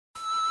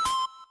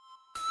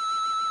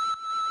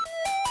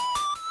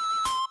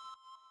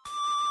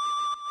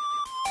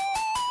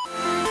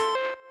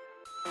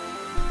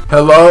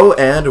Hello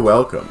and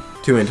welcome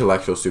to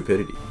Intellectual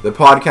Stupidity, the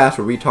podcast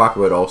where we talk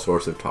about all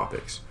sorts of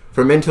topics,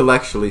 from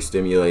intellectually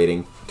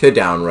stimulating to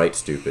downright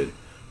stupid,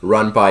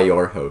 run by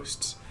your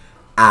hosts,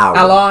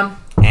 Alon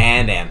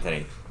and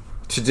Anthony.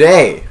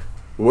 Today,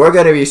 we're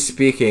going to be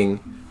speaking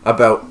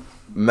about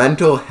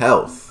mental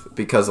health,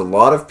 because a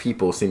lot of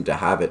people seem to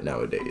have it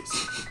nowadays.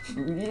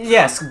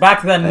 Yes,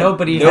 back then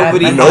nobody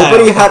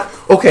had.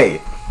 Okay.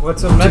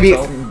 What's a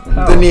mental?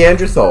 The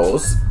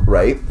Neanderthals,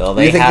 right?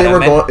 Well, you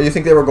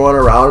think they were going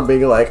around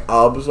being like,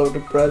 I'm so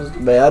depressed,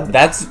 man.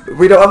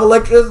 We don't have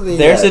electricity.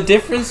 There's a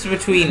difference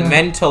between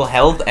mental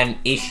health and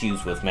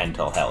issues with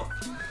mental health.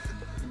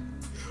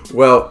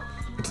 Well,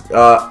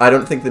 I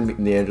don't think the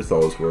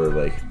Neanderthals were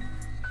like.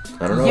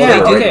 I don't know.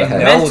 Yeah, okay.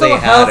 Mental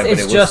health it,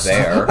 is just.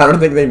 I don't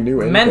think they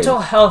knew anything. Mental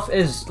health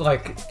is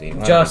like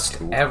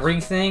just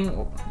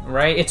everything,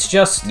 right? It's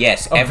just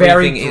yes, a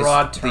very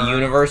broad term. The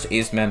universe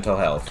is mental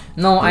health.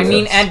 No, I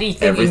mean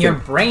anything in your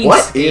brain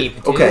state.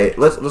 Okay,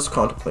 let's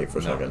contemplate for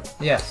a second.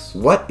 Yes.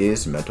 What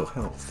is mental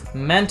health?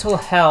 Mental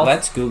health.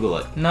 Let's Google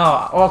it.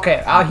 No,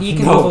 okay, he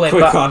can Google it.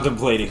 Quit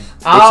contemplating.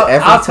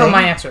 I'll tell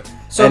my answer.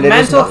 So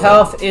mental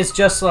health is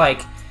just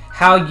like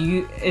how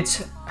you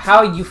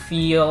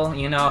feel,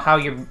 you know, how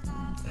you're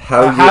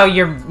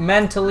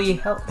mentally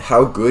healthy.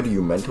 How good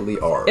you mentally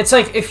are. It's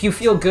like if you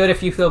feel good,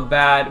 if you feel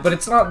bad, but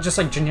it's not just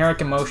like generic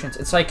emotions.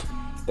 It's like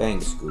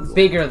thanks, Google.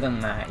 Bigger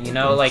than that, you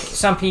know? Like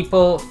some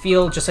people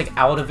feel just like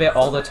out of it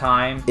all the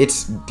time.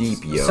 It's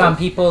deep, yo. Some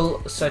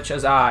people, such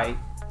as I,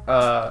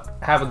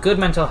 have a good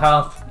mental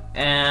health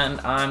and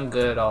I'm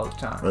good all the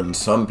time. And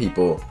some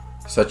people,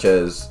 such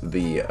as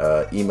the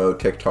emo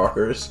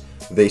TikTokers,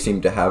 they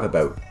seem to have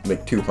about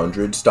like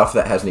 200 stuff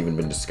that hasn't even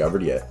been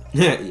discovered yet.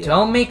 Yeah.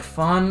 Don't make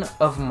fun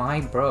of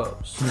my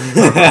bros.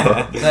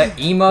 The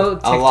emo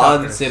TikTokers.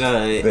 Alon's in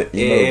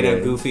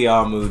a goofy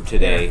mood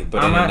today,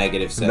 but in a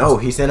negative sense. No,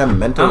 he's in a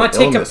mental illness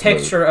I'm gonna take a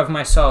picture of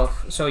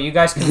myself so you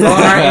guys can go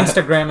on our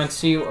Instagram and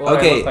see what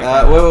I look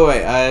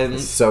like. Wait.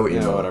 So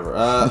emo.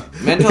 Whatever.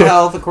 Mental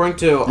health, according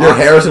to your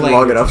hair isn't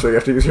long enough, so you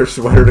have to use your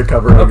sweater to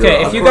cover up your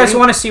if you guys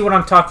want to see what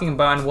I'm talking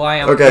about and why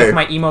I'm with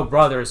my emo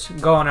brothers,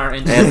 go on our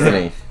Instagram.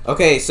 Anthony.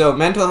 Okay, so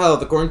mental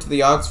health, according to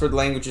the Oxford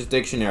Languages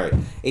Dictionary,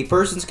 a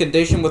person's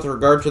condition with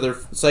regard to their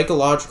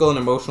psychological and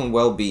emotional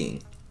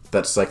well-being.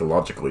 That's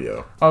psychological,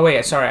 yo. Oh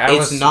wait, sorry,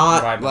 it's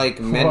not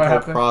like mental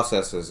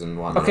processes and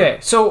whatnot. Okay,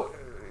 so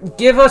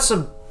give us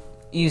a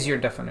easier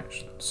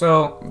definition.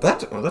 So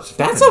that's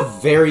a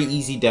very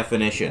easy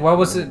definition. What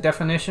was the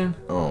definition?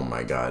 Oh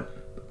my god.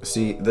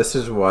 See, this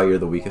is why you're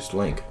the weakest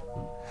link.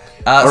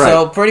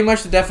 So pretty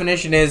much the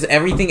definition is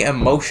everything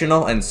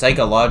emotional and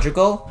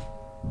psychological.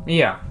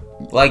 Yeah.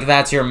 Like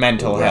that's your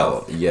mental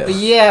health. Yes.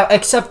 Yeah,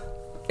 except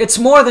it's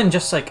more than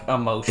just like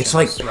emotions. It's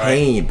like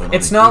pain, right? but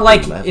it's not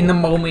like level. In the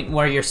moment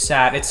where you're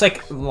sad. It's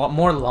like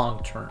more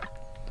long term,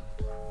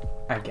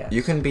 I guess.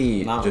 You can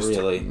be not just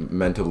really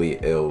mentally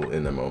ill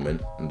in the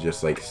moment and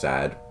just like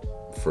sad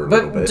for a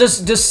little bit. But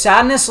does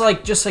sadness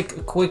like just like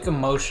a quick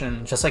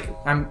emotion? Just like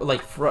I'm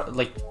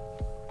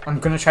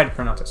gonna try to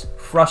pronounce this.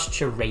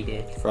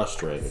 Frustrated.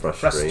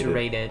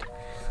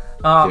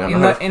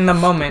 In the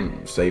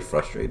moment. Say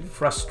frustrated.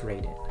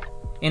 Frustrated.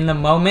 In the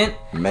moment.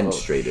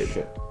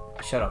 Menstruated.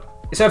 Shut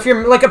up. So if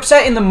you're like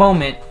upset in the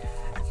moment,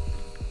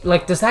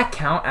 like does that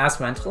count as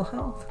mental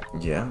health?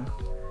 Yeah.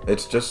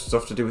 It's just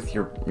stuff to do with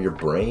your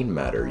brain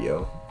matter,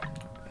 yo.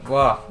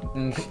 Well,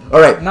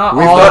 alright. Not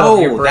all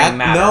of your brain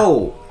matter.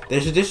 No.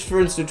 There's a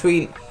difference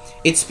between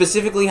it's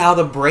specifically how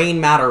the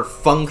brain matter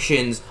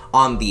functions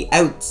on the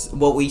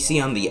what we see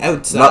on the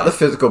outside. Not the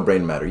physical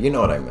brain matter. You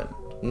know what I meant.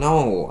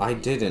 No, I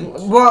didn't.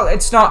 Well,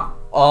 it's not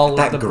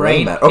all of the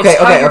brain.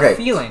 Okay.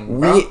 Feeling,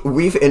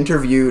 we've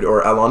interviewed,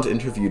 or Alon's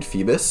interviewed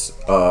Phoebus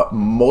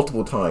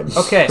multiple times.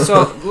 Okay,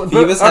 so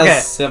Phoebus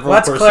has several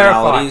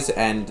personalities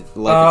and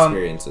life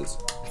experiences.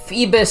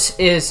 Phoebus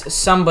is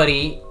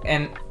somebody,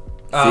 and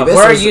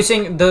we're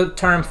using the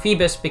term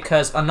Phoebus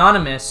because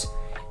anonymous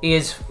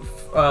is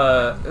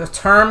a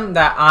term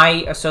that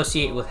I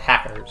associate with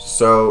hackers.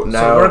 So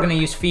we're going to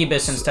use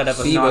Phoebus instead of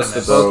Phoebus,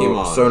 anonymous. the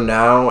Pokemon. So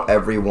now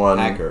everyone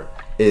hacker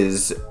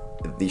is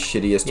the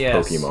shittiest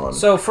Pokemon.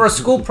 So for a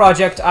school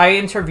project, I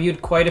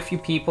interviewed quite a few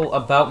people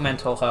about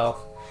mental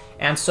health,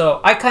 and so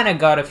I kind of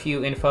got a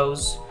few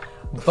infos,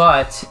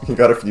 but you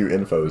got a few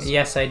infos.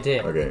 Yes, I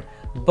did. Okay,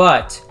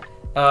 but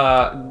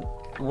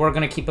we're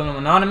gonna keep them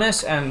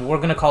anonymous, and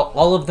we're gonna call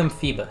all of them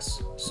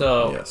Phoebus.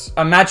 So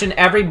imagine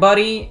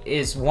everybody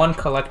is one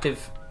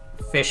collective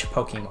fish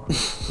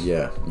Pokemon.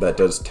 Yeah, that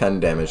does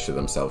 10 damage to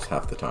themselves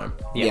half the time.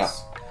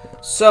 Yes.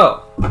 Yeah.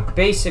 So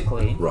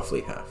basically,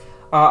 roughly half.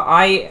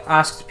 I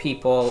asked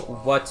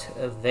people what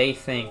they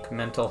think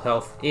mental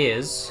health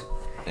is,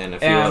 and a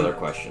few other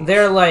questions.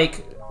 They're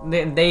like,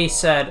 they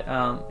said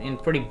in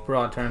pretty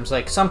broad terms,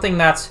 like something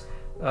that's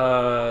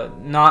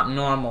not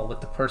normal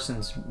with the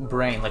person's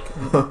brain, like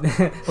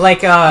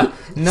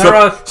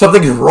neuro.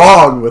 Something's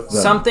wrong with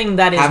them. Something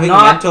that is Having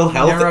not mental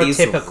health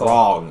neurotypical. is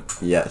wrong.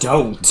 Yes.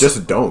 Don't.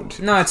 Just don't.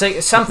 No, it's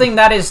like something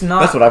that is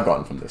not. That's what I've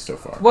gotten from this so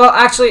far. Well,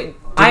 actually,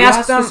 I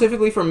asked them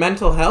specifically for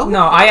mental health.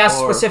 No, I asked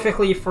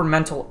specifically for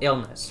mental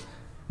illness.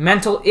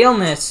 Mental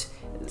illness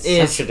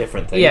is such a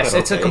different thing. Yes,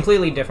 it's a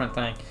completely different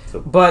thing.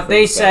 But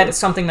they said it's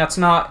something that's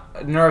not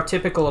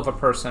neurotypical of a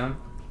person,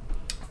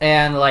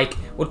 and like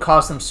would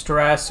cause them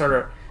stress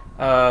or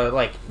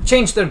like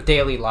change their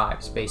daily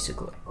lives,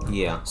 basically.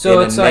 Yeah.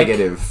 So in it's a like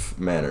negative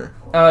manner.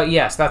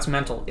 Yes, that's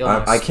mental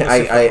illness.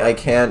 I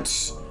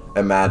can't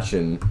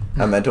imagine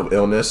a mental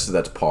illness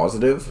that's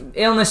positive.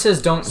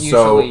 Illnesses don't usually.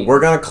 So we're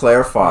gonna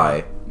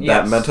clarify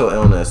that mental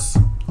illness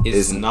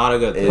is not a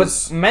good thing.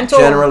 Is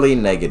generally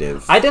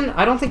negative. I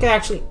don't think I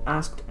actually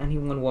asked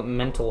anyone what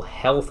mental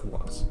health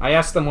was. I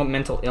asked them what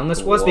mental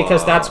illness was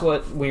because that's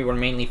what we were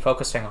mainly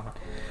focusing on.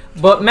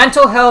 But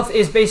mental health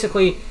is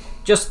basically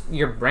just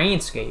your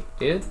brainscape,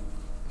 dude.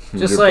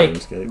 Just your like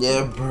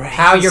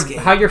brainscape.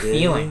 how you're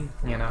feeling,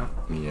 you know.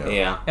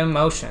 Yeah.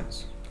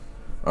 Emotions.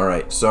 All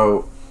right,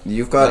 so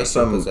you've got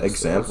some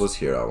examples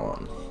here,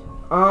 Alon.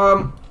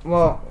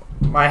 Well,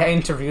 I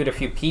interviewed a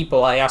few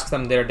people. I asked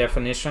them their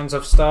definitions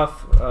of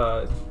stuff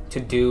to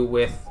do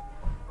with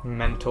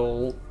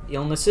mental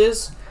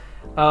illnesses.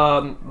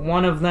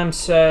 One of them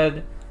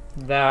said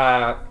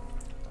that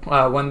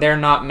when they're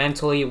not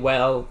mentally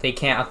well, they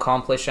can't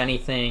accomplish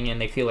anything and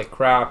they feel like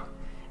crap.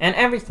 And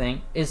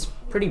everything is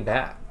pretty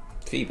bad.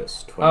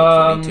 Phoebus,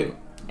 2022.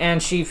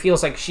 And she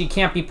feels like she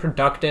can't be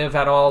productive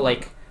at all.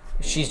 Like,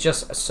 she's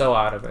just so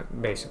out of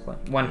it, basically,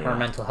 when her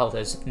mental health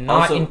is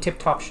not in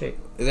tip-top shape.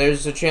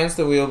 There's a chance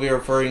that we will be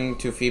referring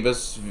to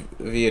Phoebus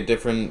via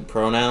different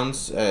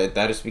pronouns.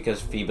 That is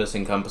because Phoebus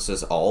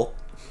encompasses all.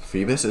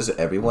 Phoebus is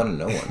everyone and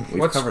no one.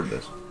 We've covered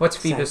this. What's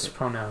Phoebus'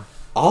 pronoun?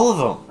 All of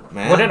them,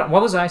 man.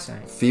 What was I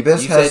saying?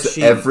 Phoebus has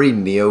every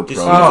neo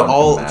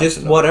pronoun.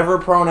 Just whatever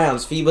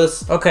pronouns.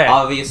 Phoebus,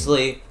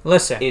 obviously,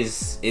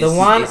 is the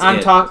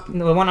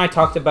one I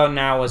talked about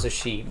now was a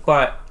she,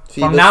 but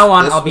from now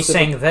on I'll be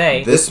saying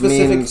they. This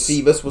specific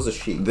Phoebus was a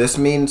she. This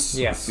means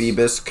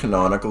Phoebus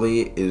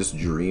canonically is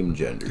dream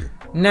gender.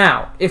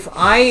 Now, if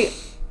I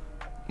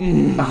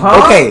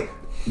okay,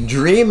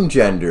 dream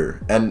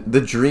gender and the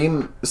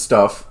dream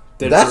stuff.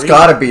 That's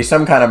gotta be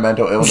some kind of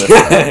mental illness.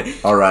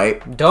 All right.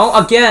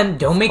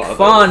 Don't make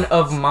fun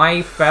of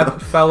my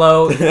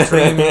fellow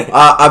dream.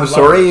 I'm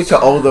sorry to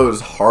all those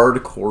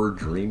hardcore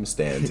dream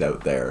stands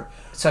out there.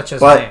 Such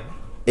as me.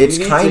 It's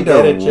kind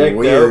of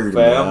weird,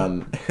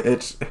 man.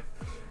 It's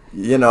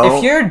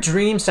if you're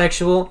dream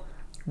sexual,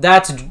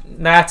 that's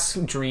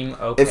dream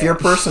okay. If your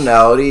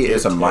personality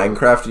is a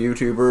Minecraft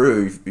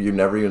YouTuber who you've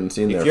never even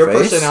seen their face, your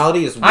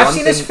personality is I've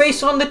seen his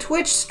face on the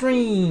Twitch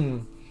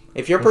stream.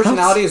 If your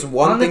personality is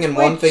one thing and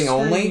one thing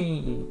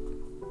only,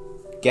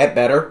 get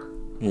better.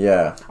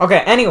 Yeah. Okay.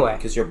 Anyway,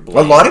 because you're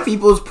a lot of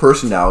people's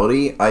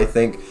personality, I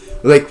think,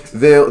 like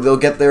they'll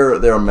get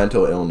their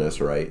mental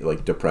illness, right,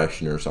 like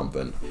depression or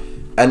something,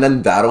 and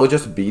then that'll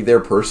just be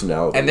their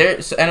personality. And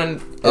it's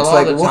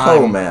like,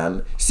 whoa,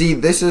 man. See,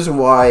 this is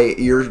why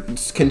you're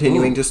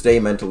continuing to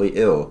stay mentally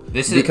ill.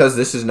 Because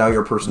this is now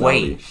your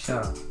personality.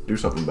 Wait, do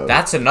something about it.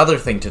 That's another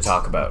thing to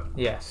talk about.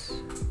 Yes.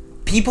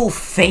 People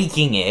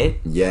faking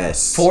it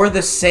for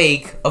the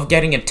sake of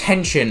getting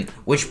attention,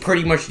 which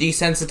pretty much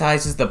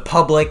desensitizes the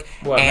public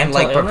and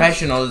like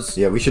professionals.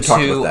 Yeah, we should talk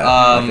about that.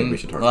 I think we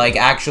should talk like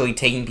about that. Actually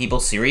taking people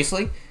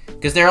seriously.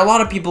 Because there are a lot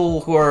of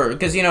people who are...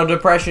 Because,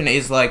 depression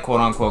is, like,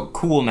 quote-unquote,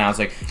 cool now. It's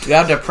like, you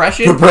have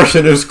depression...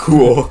 Depression is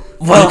cool.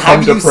 Well,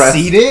 have you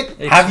seen it?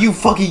 Have you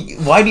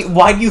fucking... Why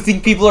do you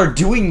think people are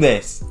doing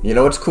this? You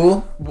know what's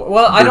cool?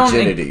 Well,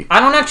 Virginity.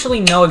 I don't actually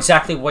know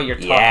exactly what you're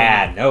talking about.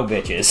 Yeah, no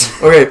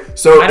bitches. Okay,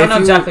 so I don't know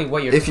exactly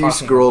what you're talking about. If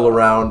you scroll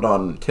around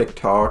on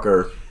TikTok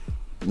or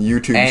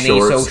YouTube any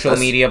Shorts... Any social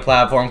media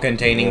platform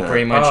containing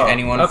pretty much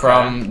anyone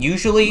from...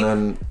 Usually...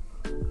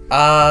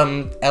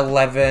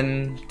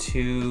 11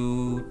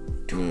 to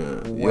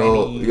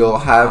 20. You'll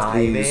have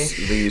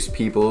these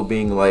people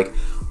being like,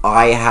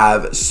 I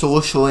have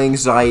social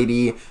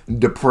anxiety,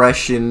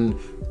 depression,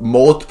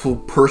 multiple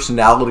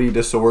personality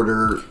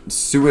disorder,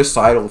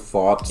 suicidal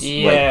thoughts,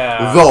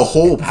 like the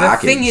whole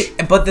package.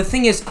 The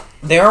thing is,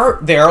 there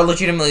are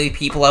legitimately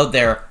people out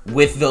there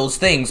with those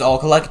things all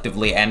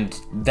collectively, and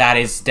that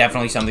is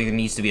definitely something that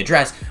needs to be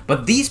addressed.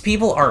 But these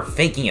people are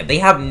faking it. They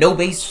have no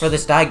basis for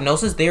this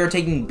diagnosis. They are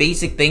taking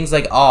basic things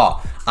like,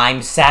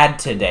 I'm sad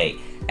today,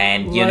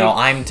 and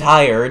I'm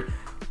tired,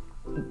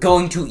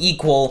 going to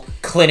equal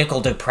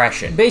clinical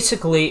depression.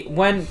 Basically,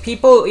 when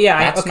people...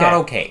 That's not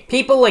okay.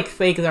 People,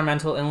 fake their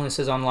mental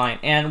illnesses online,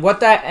 and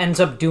what that ends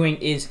up doing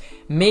is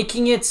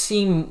making it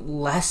seem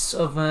less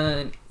of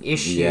an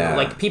issue. Yeah.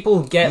 Like,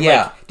 people get,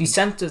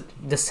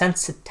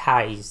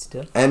 desensitized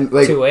to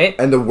it.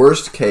 And the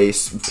worst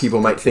case, people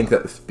might think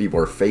that people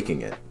are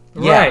faking it.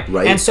 Right.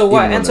 And so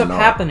what ends up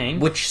happening...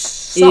 Which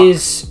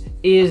sucks.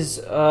 is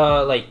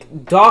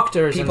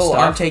doctors people and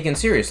stuff aren't taken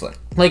seriously.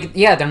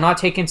 they're not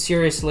taken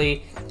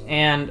seriously,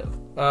 and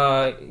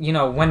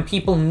when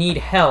people need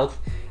help,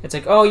 it's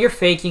like, oh, you're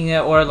faking it,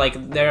 or like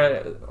and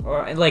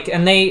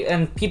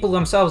people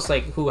themselves,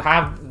 like, who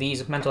have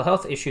these mental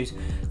health issues,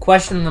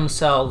 question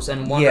themselves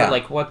and wonder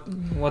like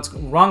what's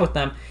wrong with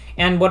them.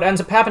 And what ends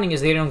up happening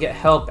is they don't get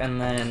help,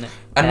 and then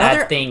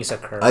bad things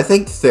occur. I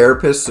think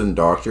therapists and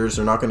doctors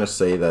are not going to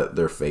say that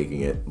they're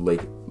faking it.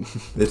 Like,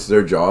 it's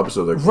their job,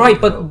 so they're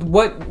right. But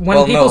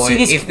when people see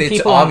these if people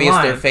it's obvious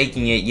online, they're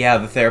faking it,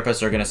 the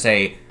therapists are going to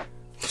say,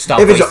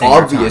 stop. If it's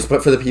obvious,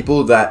 but for the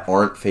people that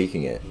aren't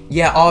faking it,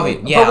 obvious.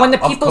 But when the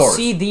people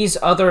see these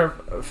other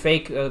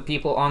fake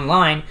people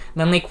online,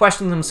 then they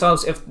question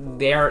themselves if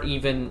they're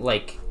even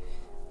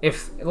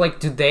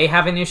do they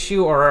have an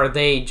issue, or are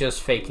they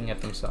just faking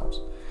it themselves?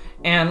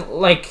 And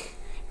like,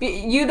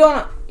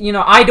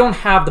 I don't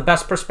have the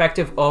best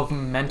perspective of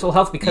mental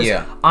health because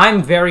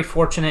I'm very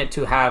fortunate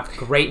to have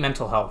great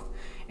mental health.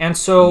 And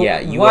so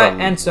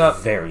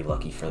very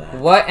lucky for that.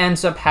 What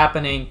ends up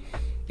happening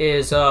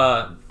is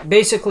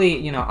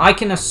basically, I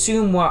can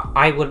assume what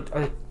I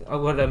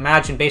would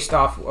imagine based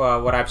off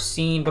what I've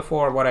seen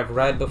before, what I've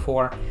read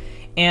before.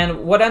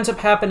 And what ends up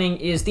happening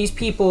is these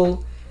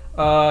people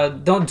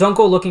don't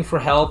go looking for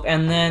help,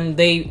 and then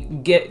they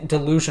get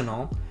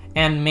delusional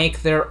and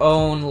make their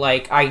own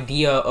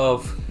idea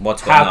of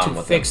how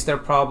to fix their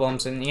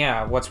problems and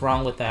what's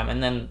wrong with them,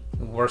 and then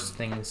worse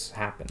things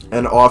happen.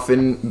 And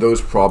often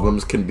those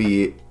problems can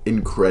be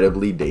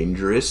incredibly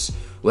dangerous.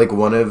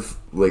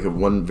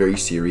 One very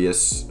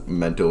serious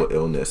mental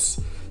illness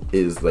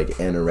is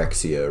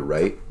anorexia,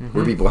 right? Mm-hmm.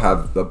 Where people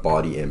have a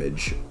body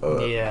image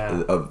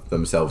of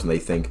themselves, and they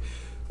think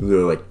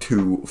they're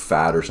too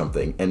fat or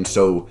something, and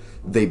so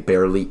they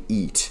barely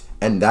eat.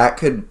 And that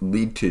could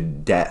lead to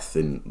death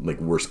in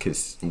worst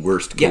case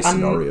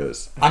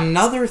scenarios.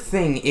 Another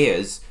thing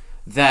is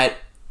that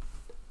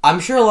I'm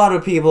sure a lot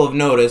of people have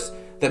noticed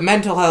that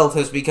mental health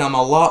has become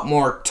a lot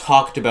more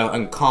talked about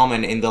and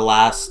common in the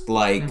last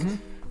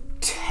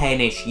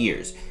 10-ish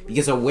years,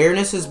 because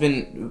awareness has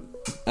been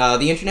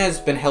the internet has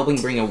been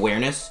helping bring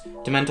awareness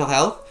to mental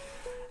health,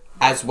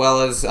 as well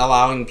as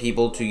allowing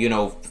people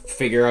to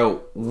figure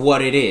out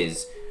what it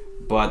is.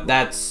 But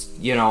that's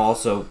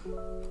also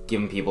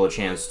giving people a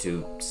chance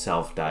to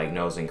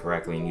self-diagnose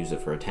incorrectly and use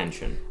it for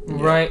attention.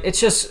 Right. It's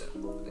just...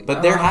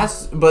 But there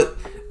has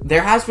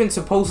been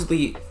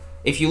supposedly...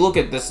 If you look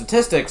at the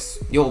statistics,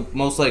 you'll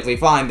most likely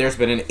find there's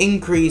been an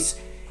increase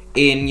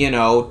in,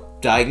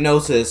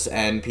 diagnosis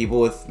and people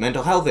with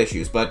mental health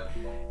issues. But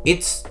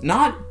it's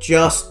not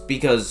just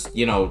because,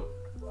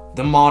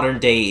 the modern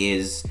day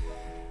is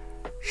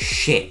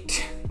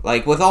shit.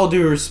 With all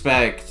due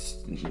respect...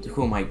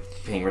 Who am I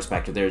paying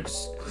respect to?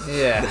 There's...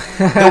 Yeah.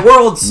 The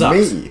world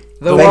sucks. Me.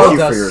 Thank you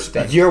for your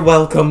respect. You're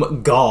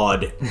welcome,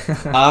 God.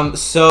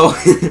 So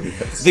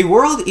the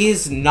world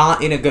is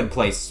not in a good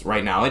place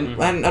right now,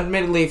 and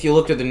admittedly, if you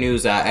looked at the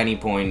news at any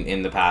point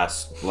in the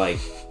past,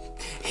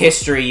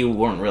 history, you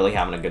weren't really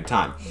having a good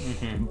time.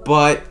 Mm-hmm.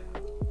 But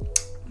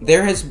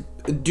there has,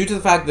 due to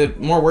the fact that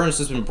more awareness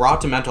has been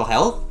brought to mental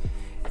health,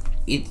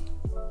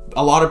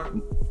 a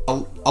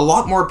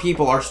lot more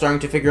people are starting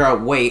to figure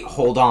out. Wait,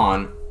 hold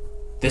on,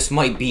 this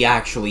might be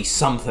actually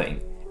something.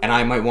 And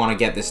I might want to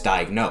get this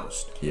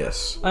diagnosed.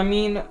 Yes. I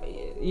mean,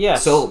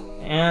 yes. So,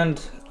 and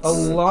a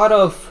lot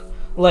of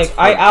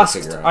I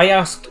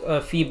asked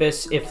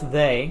Phoebus if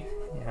they,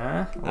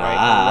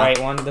 right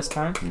one this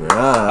time.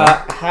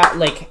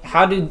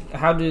 How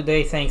do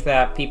they think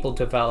that people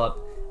develop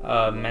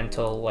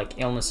mental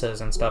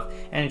illnesses and stuff?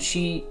 And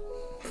she.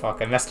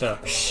 Fuck, I messed it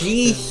up.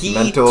 She,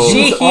 he,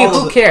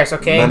 who cares,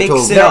 okay?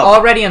 They're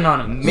already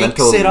anonymous.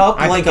 Mix it up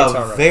like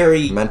a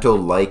very...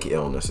 Mental-like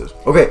illnesses.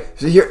 Okay,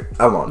 so here,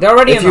 I'm on. They're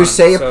already anonymous.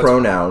 If you say a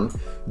pronoun,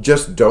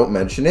 just don't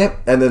mention it,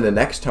 and then the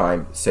next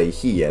time, say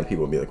he, and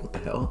people will be like, what the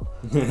hell?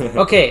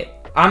 Okay,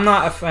 I'm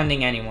not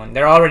offending anyone.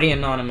 They're already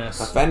anonymous.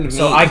 Offend me.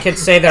 So I could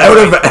say that...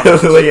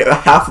 Out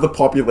of half the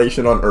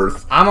population on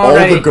Earth, all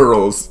the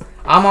girls...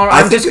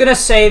 I'm just gonna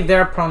say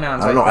their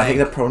pronouns. I don't know. I think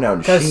the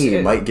pronoun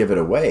she might give it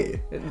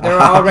away. They're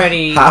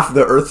already half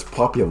the Earth's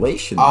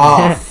population.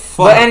 Oh,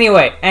 fuck. But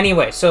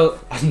anyway. So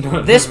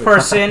this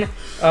person,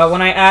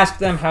 when I asked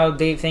them how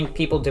they think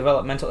people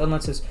develop mental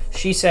illnesses,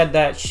 she said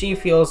that she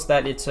feels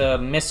that it's a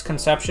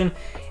misconception,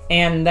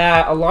 and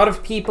that a lot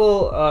of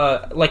people,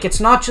 it's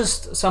not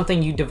just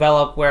something you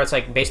develop where it's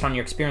based on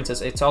your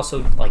experiences. It's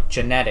also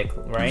genetic,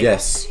 right?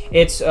 Yes.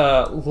 It's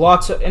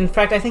lots of. In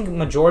fact, I think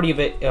majority of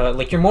it,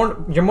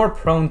 you're more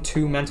prone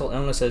to mental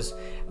illnesses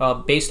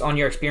based on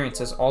your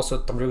experiences, also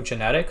through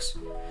genetics.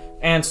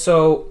 And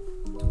so,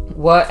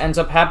 what ends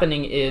up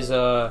happening is,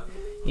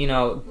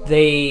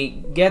 they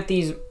get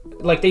these.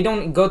 They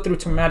don't go through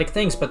traumatic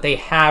things, but they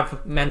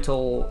have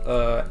mental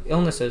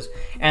illnesses,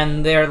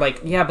 and they're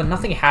yeah, but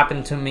nothing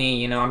happened to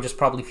me, I'm just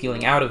probably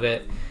feeling out of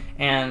it.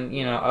 And,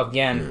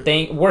 again,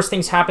 worse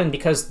things happen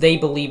because they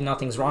believe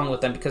nothing's wrong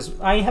with them, because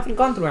I haven't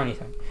gone through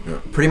anything.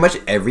 Yeah. Pretty much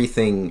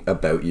everything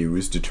about you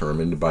is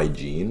determined by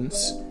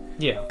genes.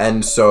 Yeah.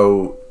 And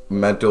so,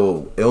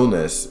 mental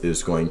illness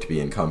is going to be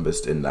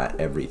encompassed in that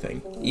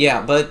everything.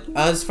 Yeah, but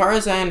as far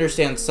as I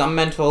understand, some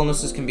mental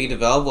illnesses can be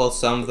developed, while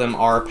some of them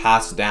are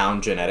passed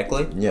down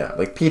genetically. Yeah,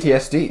 like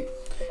PTSD.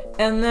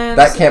 And then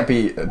That can't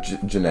be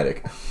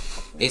genetic.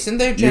 Isn't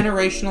there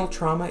generational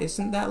trauma?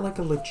 Isn't that like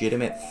a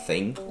legitimate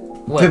thing?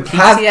 what, To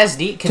have-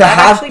 PTSD? Can To that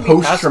have actually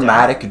be passed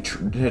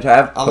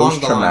down? Along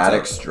the lines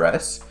of-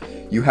 stress,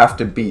 you have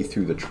to be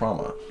through the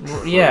trauma.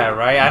 Yeah,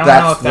 right. I don't know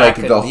That's if that like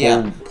could. the whole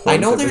Yeah, point I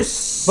know of it.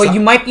 there's. But you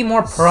might be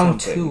more prone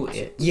something. to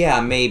it.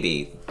 Yeah,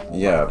 maybe.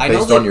 Yeah, I know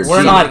based that on your we're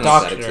genes. not something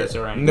that doctors exists.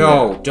 or anything.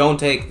 No,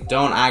 don't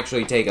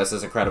actually take us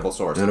as a credible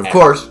source. And of ever.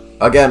 course,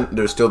 again,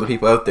 there's still the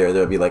people out there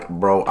that'll be like,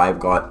 bro, I've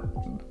got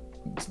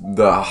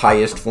the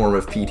highest form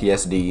of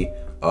PTSD.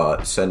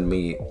 Send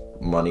me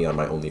money on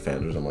my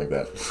OnlyFans or something like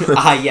that.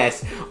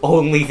 Yes,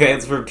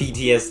 OnlyFans for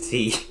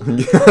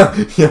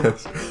PTSD.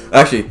 Yes.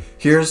 Actually,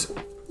 here's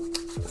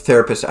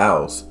Therapist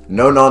Al's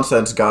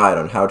no-nonsense guide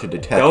on how to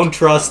detect Don't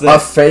trust a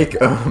this. fake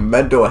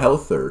mental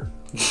healther.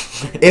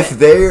 If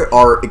they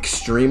are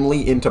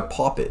extremely into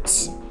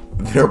poppets,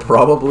 they're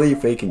probably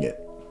faking it.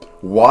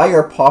 Why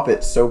are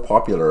poppets so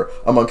popular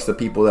amongst the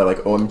people that are like,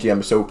 OMG,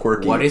 I'm so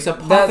quirky? What is a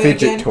puppet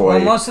fidget again? toy? Well,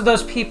 most of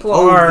those people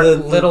Oh, are the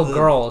little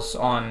girls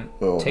on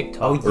Oh.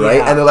 TikTok. Oh, Right?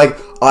 Yeah. And they're like,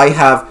 I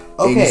have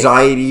Okay.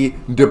 anxiety,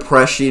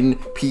 depression,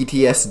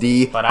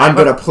 PTSD. But I'm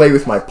gonna play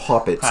with my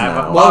poppets I have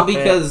a now. Well, Puppet.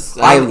 because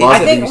I love I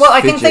think. these Well,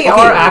 I think they fidget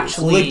are toys.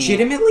 actually.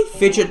 legitimately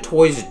fidget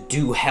toys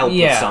do help with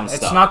Yeah, some it's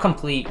stuff. not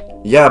complete.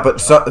 Yeah,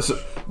 but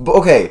but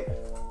okay.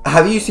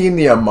 Have you seen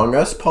the Among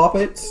Us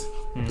poppets?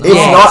 It's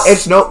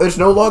Yes. not. It's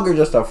no longer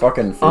just a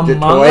fucking fidget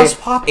Among toy. Us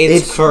pop.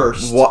 It's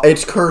cursed.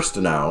 It's cursed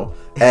now,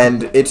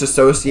 and it's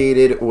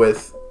associated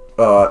with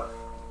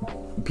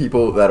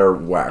people that are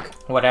whack.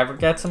 Whatever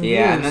gets them.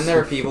 Yeah, and views. then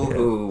there are people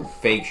who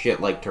fake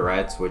shit like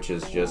Tourette's, which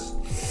is just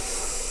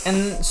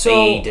And so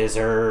they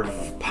deserve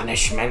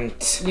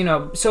punishment. you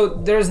know, so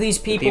there's these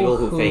people, People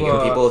who fake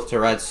it. People with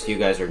Tourette's, you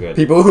guys are good.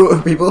 People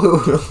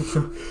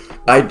who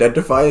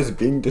identify as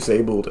being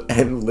disabled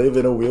and live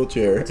in a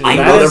wheelchair. Dude, I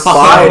that will is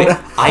fucking- so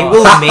I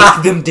will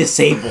make them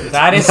disabled.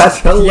 That is,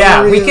 That's yeah,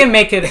 we hilarious. can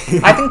make it.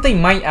 I think they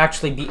might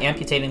actually be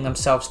amputating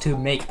themselves to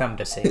make them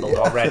disabled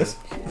already,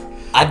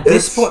 At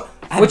this point,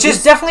 which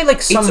is definitely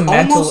like some it's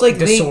mental almost like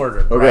they-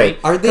 disorder, Okay. right?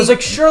 Are they? Because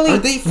like surely are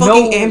they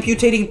fucking no,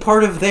 amputating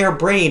part of their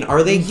brain?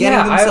 Are they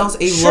getting themselves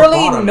a surely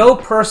lobotomy? no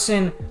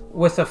person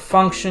with a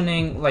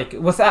functioning like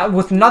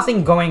with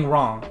nothing going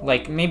wrong,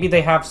 like maybe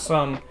they have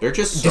some They're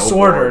just so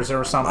disorders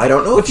bored. or something. I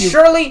don't know But if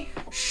you-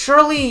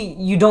 surely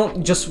you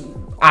don't just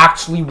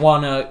actually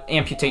want to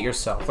amputate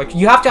yourself. Like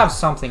you have to have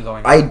something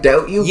going on. I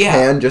doubt you Yeah.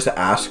 can just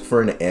ask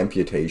for an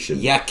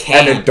amputation. You And a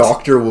can't.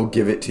 doctor will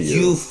give it to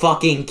You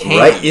fucking can't.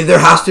 Right? There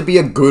has to be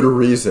a good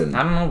reason.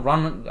 I don't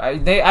know.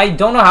 I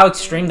don't know how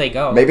extreme they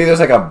go. Maybe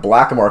there's like a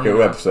black market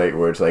website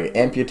where it's like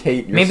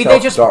amputate Maybe they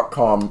just-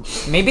 yourself.com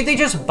Maybe they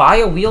just buy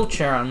a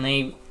wheelchair and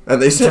they.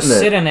 and they sit, Just in,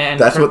 sit it. in it and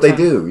That's what they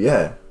pretend. do,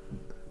 yeah.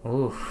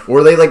 Oof.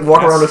 Or they like walk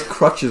That's- around with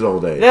crutches all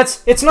day.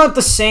 It's not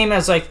the same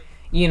as like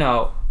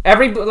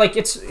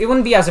it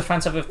wouldn't be as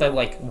offensive if they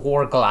like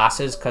wore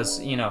glasses because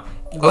Some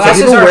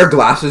glasses people are wear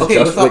glasses Okay,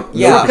 just but- like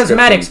yeah. no prescription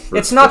cosmetics. for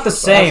It's not the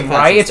special stuff. same, That's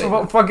a right? It's fashion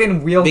a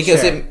fucking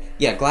wheelchair.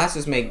 Because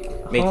glasses make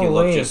you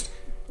look Holy. just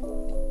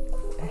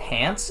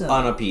handsome.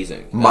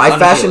 unappeasing. My Unappealing.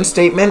 fashion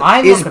statement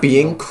I'm is not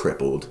being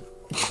crippled.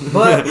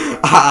 But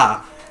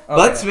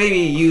Let's maybe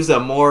use a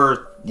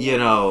more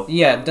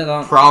yeah,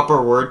 don't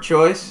proper word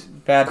choice.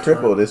 bad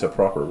Crippled is a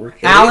proper word.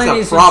 Alan It is a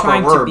isn't proper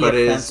trying to word, be but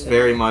it is offensive.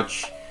 very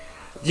much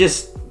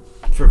just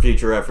for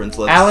future reference.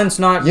 Let's Alan's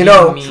not. You being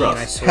know, mean, trust.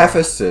 I swear.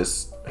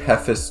 Hephaestus,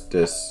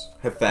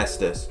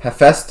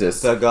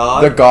 Hephaestus. The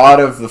god? the god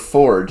of the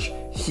forge,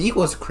 he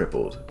was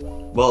crippled.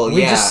 Well,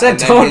 We yeah, just said and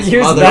then don't his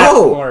use mother- that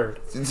No. word.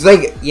 It's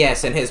like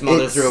Yes, and his mother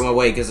It's- threw him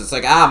away because it's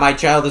like, my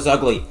child is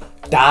ugly.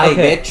 Die,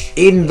 Okay. bitch.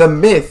 in the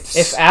myths.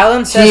 If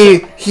Alan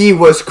says he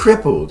was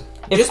crippled.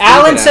 if Just bleep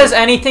Alan it says out.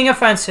 anything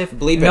offensive,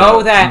 Bleep it know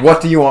out. that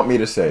What do you want me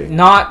to say?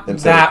 not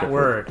Instead of that crippled.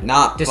 word.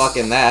 Not Dis-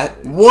 fucking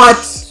that.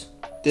 What?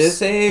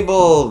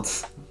 Disabled.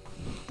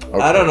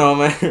 Okay. I don't know,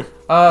 man.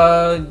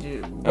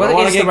 What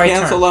wanna is get the right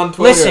canceled term? on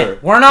Twitter. Listen,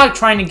 we're not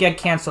trying to get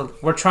canceled.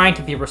 We're trying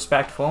to be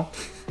respectful.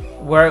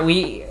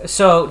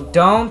 So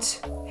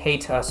don't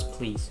hate us,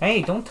 please.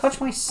 Hey, don't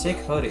touch my sick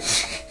hoodie.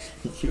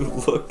 You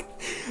look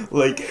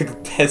like a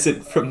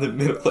peasant from the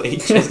Middle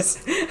Ages.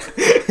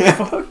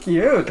 Fuck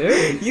you,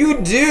 dude. You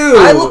do.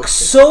 I look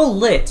so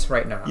lit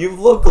right now. You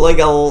look like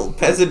a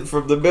peasant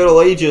from the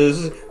Middle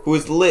Ages who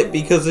is lit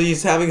because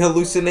he's having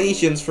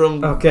hallucinations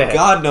from Okay.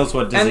 God knows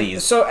what And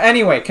disease. so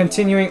anyway,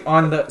 continuing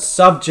on the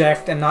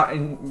subject and not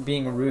in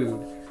being rude.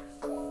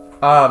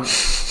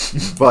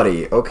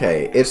 Buddy,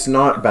 okay, it's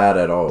not bad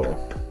at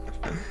all.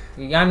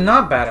 I'm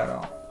not bad at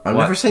all. I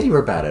What? never said you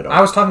were bad at all.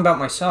 I was talking about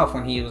myself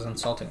when he was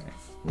insulting me.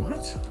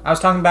 What? I was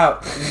talking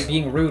about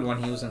being rude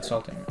when he was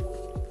insulting me.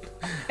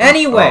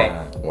 Anyway,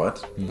 What?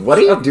 What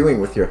are you doing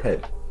with your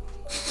head?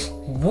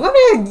 what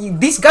are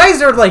these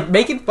guys are like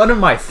making fun of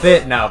my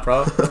fit now,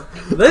 bro?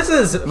 This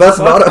is That's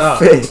not fucked a up.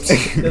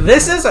 fit.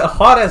 This is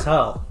hot as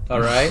hell. All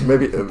right.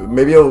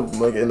 Maybe you'll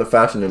like in the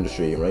fashion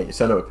industry, right? You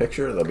send them a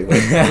picture, they'll be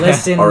like,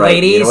 "Listen, all right,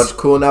 ladies, you know what's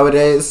cool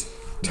nowadays?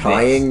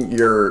 Tying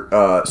your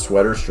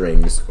sweater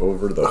strings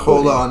over the hoodie."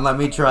 Hold on, let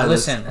me try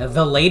listen.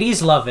 The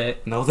ladies love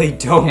it, No, they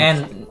don't.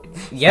 and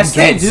yes,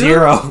 they do.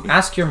 0.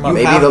 Ask your mother.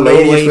 Maybe have the no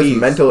ladies ladies.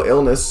 with mental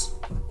illness.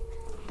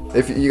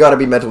 If you got to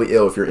be mentally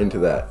ill if you're into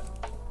that.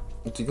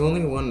 It's the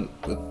only one.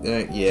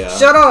 Yeah.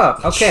 Shut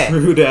up. Okay.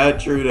 True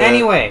that.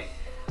 Anyway,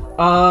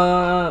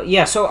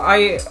 yeah. So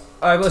I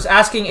was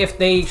asking if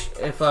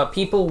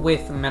people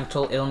with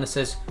mental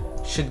illnesses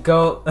should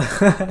go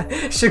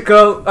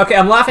Okay,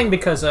 I'm laughing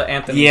because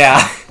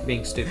Anthony's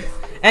being stupid.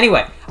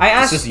 Anyway, I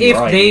asked if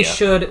they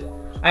should.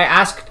 I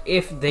asked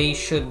if they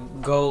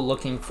should go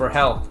looking for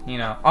help. You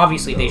know,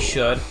 obviously they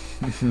should.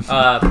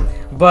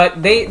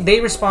 But they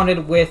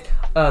responded with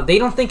they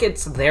don't think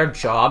it's their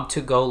job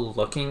to go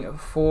looking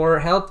for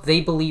help.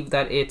 They believe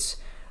that it's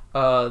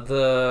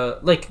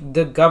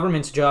the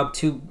government's job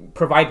to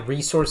provide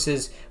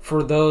resources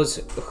for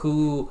those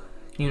who,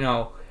 you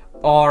know,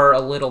 are a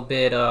little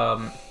bit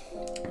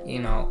you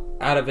know,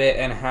 out of it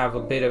and have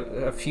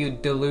a few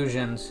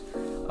delusions.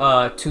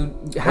 You're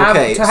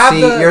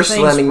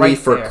slamming me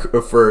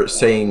for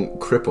saying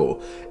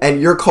cripple,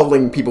 and you're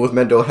calling people with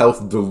mental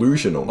health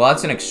delusional. Well,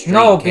 that's an extreme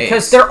case.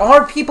 Because there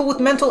are people with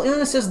mental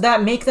illnesses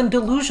that make them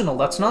delusional.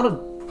 That's not a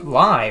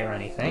lie or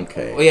anything.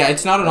 Okay. Well, yeah,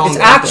 it's not an it's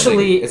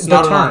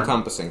not term. an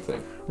all-encompassing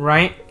thing,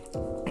 right?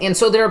 And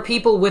so there are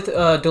people with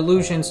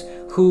delusions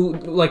who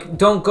like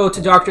don't go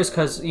to doctors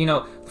because, you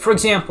know, for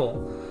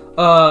example,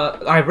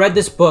 I read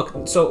this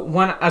book. So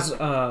when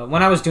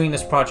I was doing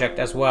this project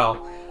as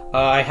well.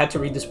 I had to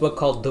read this book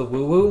called The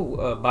Woo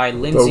Woo by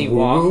Lindsay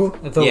Wong.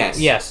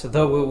 Yes,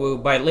 The Woo Woo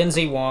by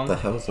Lindsay Wong. The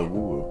hell is a woo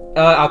woo?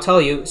 I'll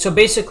tell you. So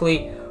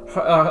basically,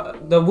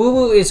 the woo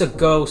woo is a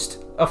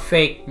ghost, a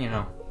fake. You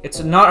know,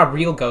 it's not a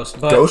real ghost.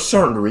 But ghosts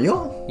aren't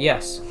real.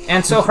 Yes,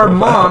 and so her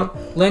mom,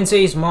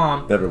 Lindsay's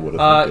mom, never would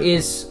have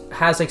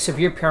has like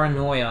severe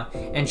paranoia,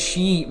 and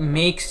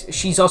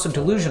she's also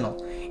delusional.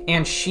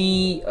 And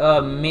she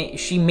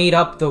made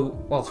up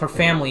her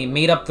family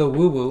made up the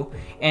woo woo,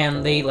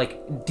 and they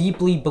like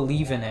deeply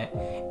believe in it.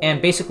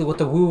 And basically, what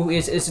the woo woo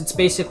is it's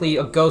basically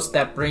a ghost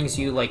that brings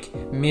you like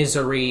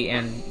misery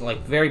and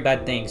like very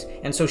bad things.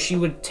 And so she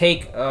would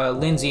take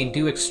Lindsay and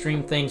do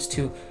extreme things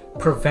to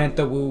prevent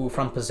the woo woo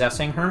from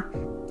possessing her.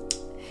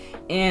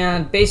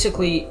 And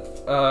basically,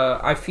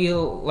 I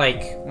feel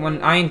like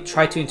when I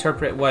try to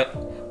interpret what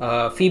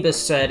Phoebus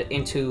said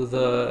into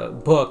the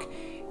book,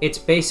 it's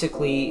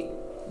basically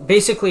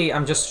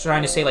I'm just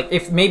trying to say, like,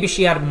 if maybe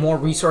she had more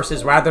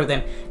resources rather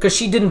than, because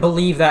she didn't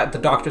believe that the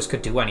doctors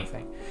could do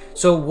anything.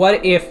 So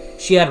what if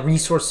she had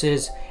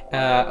resources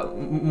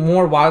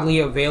more widely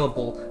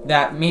available,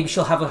 that maybe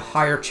she'll have a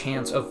higher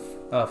chance of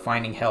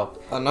finding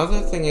help. Another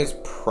thing is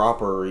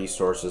proper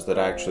resources that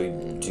actually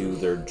do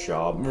their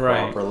job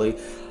properly.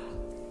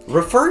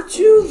 Refer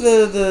to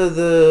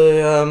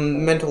the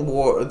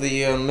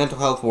mental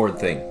health ward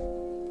thing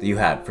that you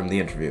had from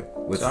the interview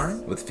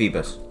with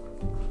Phoebus.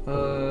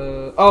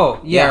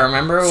 Yeah,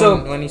 remember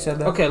when he said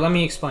that? Okay, let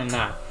me explain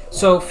that.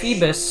 So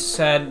Phoebus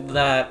said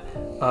that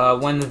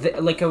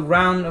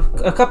around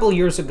a couple of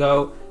years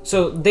ago,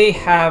 so they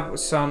have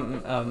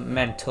some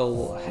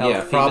mental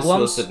health problems.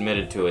 Phoebus was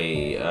admitted to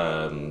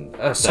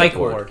a psych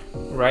ward,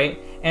 right?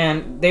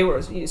 And they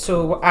were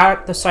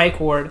at the psych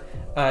ward.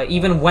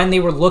 Even when they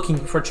were looking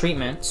for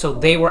treatment, so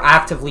they were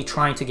actively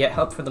trying to get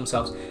help for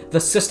themselves. The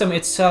system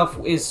itself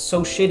is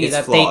so shitty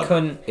that flawed. they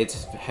couldn't.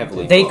 It's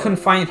heavily. They flawed. couldn't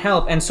find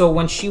help, and so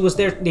when she was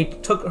there, they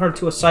took her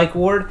to a psych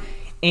ward,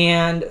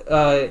 and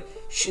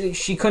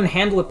she couldn't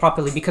handle it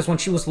properly because when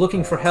she was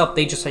looking for help,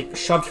 they just like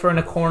shoved her in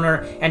a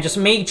corner and just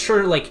made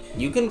sure like.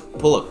 You can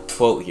pull a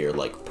quote here,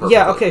 like perfectly.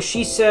 Yeah. Okay.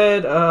 She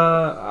said,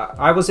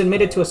 "I was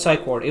admitted to a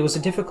psych ward. It was a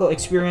difficult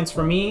experience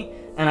for me."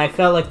 And I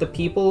felt like the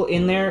people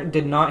in there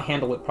did not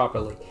handle it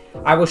properly.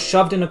 I was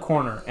shoved in a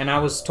corner, and I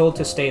was told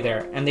to stay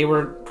there. And they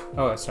were,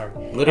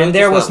 Literally and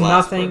there was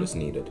nothing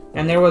needed.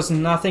 And there was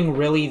nothing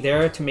really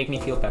there to make me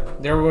feel better.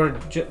 They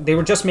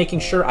were just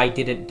making sure I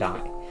didn't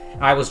die.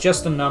 I was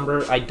just a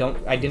number. I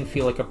didn't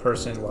feel like a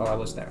person while I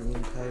was there.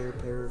 Entire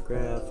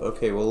paragraph.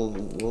 Okay,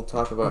 we'll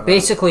talk about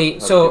basically.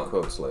 how to get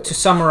quotes later. To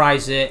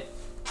summarize it,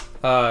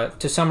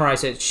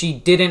 she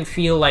didn't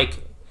feel like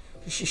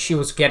she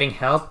was getting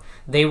help.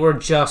 They were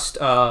just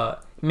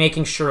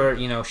making sure,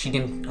 she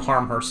didn't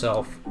harm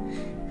herself,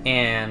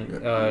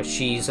 and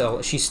she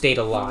stayed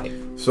alive.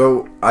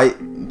 So I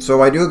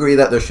do agree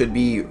that there should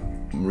be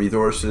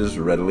resources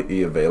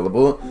readily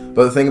available,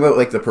 but the thing about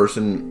like the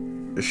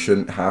person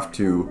shouldn't have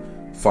to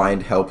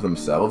find help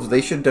themselves.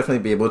 They should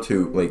definitely be able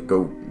to like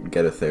go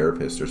get a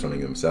therapist or something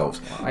themselves.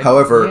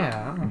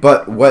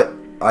 But what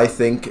I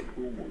think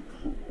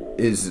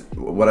is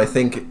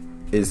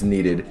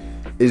needed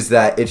is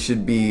that it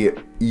should be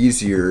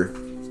easier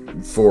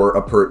for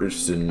a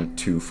person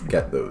to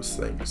get those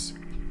things.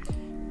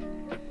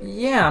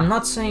 Yeah, I'm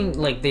not saying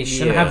like they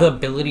shouldn't have the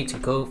ability to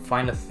go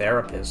find a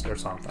therapist or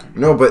something.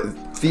 No, but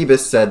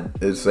Phoebus said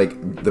it's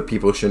like the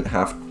people shouldn't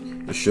have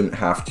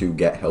to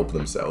get help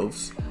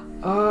themselves.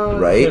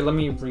 right? Here, let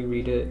me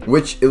reread it.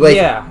 Which, like...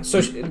 Yeah,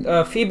 so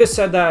Phoebus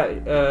said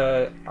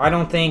that I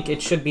don't think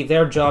it should be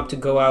their job to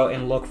go out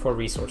and look for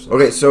resources.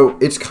 Okay, so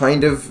it's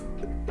kind of...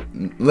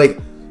 Like,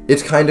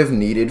 it's kind of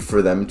needed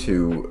for them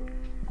to...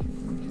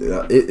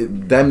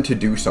 them to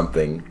do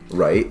something,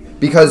 right?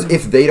 Because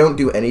if they don't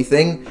do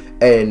anything,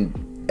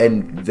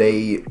 and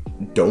they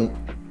don't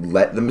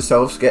let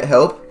themselves get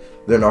help,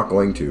 they're not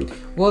going to.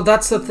 Well,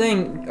 that's the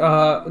thing.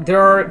 There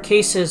are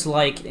cases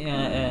like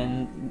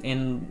in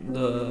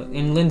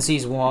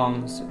Lindsay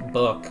Wong's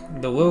book,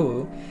 The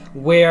Woo,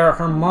 where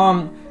her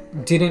mom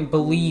didn't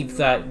believe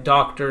that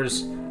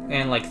doctors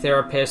and like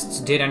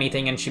therapists did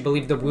anything, and she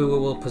believed the woo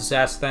will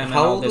possess them.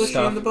 How and all old this was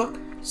stuff. she in the book?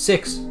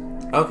 6.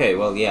 Okay,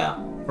 well, yeah.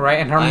 Right,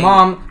 and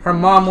her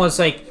mom was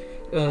like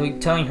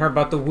telling her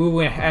about the woo,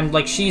 and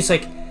like she's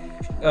like.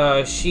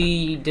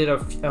 She did a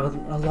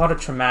lot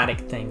of traumatic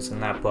things in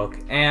that book,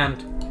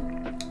 and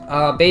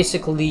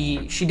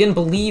basically she didn't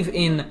believe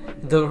in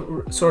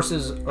the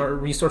sources or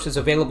resources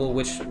available,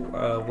 which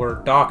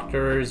were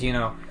doctors,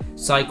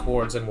 psych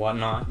wards and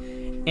whatnot.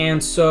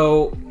 And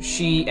so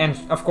and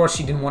of course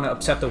she didn't want to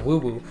upset the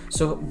woo-woo.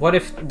 So what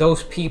if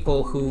those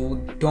people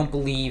who don't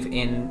believe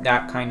in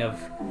that kind of,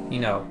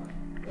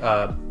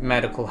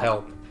 medical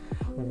help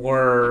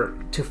were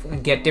to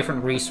get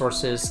different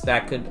resources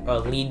that could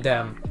lead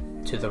them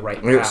to the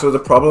right path. So the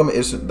problem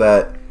isn't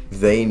that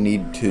they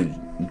need to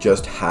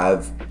just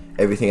have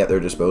everything at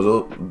their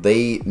disposal.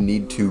 They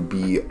need to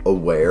be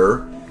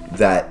aware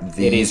that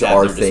these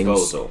are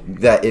things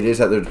that it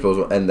is at their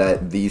disposal, and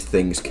that these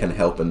things can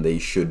help, and they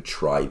should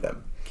try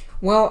them.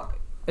 Well,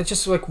 it's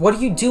just like, what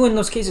do you do in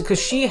those cases?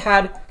 Because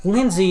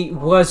Lindsay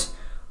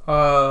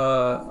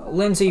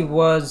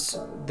was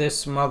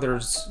this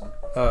mother's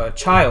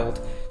child.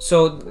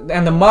 So,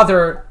 and the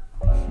mother.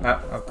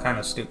 Kind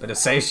of stupid to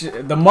say.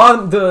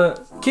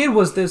 The kid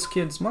was this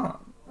kid's mom.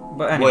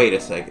 But anyway. Wait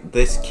a second.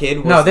 This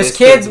kid was this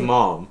kid's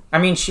mom. I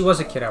mean, she was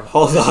a kid.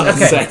 Hold on a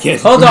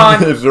second. Hold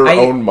on. It's her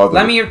own mother.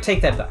 Let me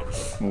take that back.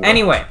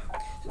 Anyway,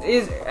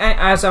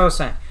 as I was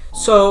saying,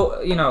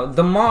 so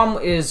the mom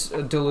is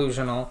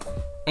delusional,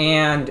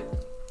 and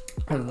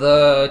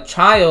the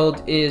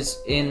child is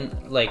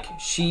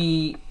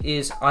she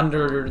is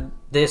under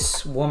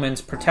this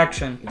woman's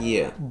protection.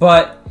 Yeah.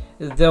 But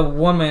the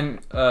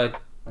woman,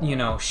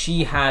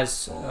 she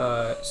has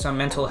some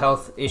mental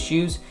health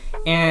issues,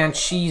 and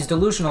she's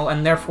delusional,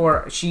 and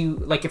therefore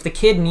if the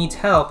kid needs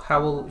help,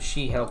 how will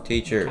she help?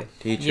 Teacher,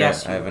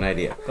 yes, I have an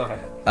idea. Go ahead.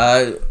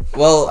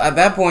 Well, at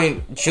that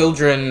point,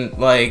 children,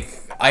 I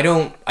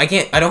don't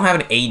have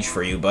an age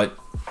for you, but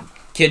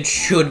kids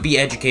should be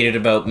educated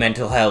about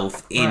mental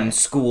health in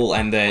school,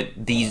 and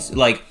that these,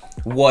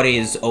 what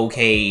is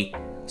okay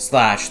 /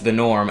 the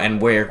norm,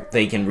 and where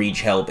they can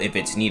reach help if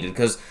it's needed,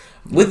 because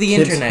with the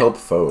Kids internet... help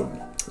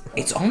phone.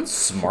 It's on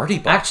Smarty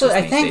Boxes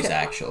I these think, days,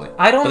 actually.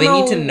 I don't know. But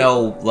they need to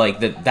know,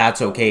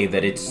 that's okay,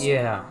 that it's...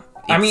 Yeah.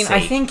 It's I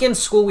safe. think in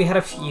school we had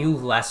a few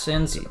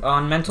lessons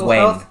on mental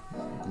health.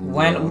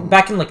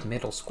 Back in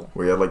middle school.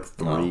 We had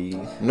 3.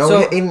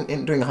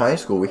 During high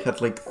school we had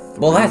 3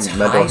 that's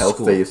mental high health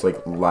school. days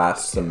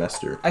last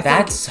semester.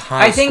 That's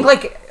high school.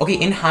 Okay,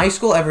 in high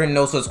school everyone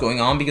knows what's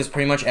going on because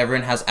pretty much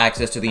everyone has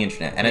access to the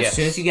internet. And as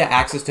soon as you get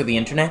access to the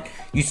internet,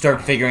 you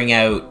start figuring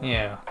out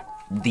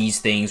these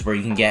things where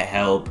you can get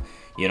help.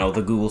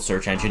 The Google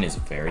search engine is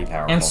very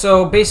powerful. And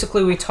so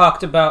basically we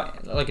talked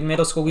about, in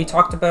middle school, we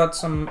talked about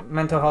some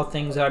mental health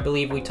things, I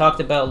believe. We talked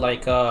about,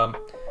 what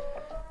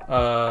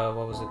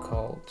was it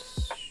called?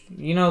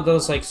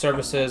 Those,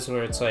 services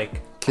where it's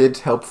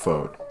Kids Help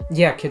Phone.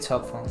 Yeah, Kids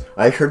Help Phone.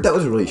 I heard that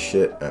was really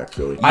shit,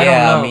 actually. I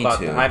don't know me about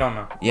too. that. I don't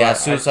know. Yeah,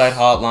 suicide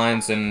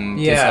hotlines and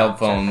Kids Help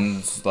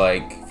Phones,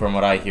 from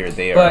what I hear,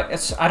 they are...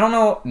 But I don't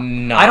know.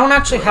 I don't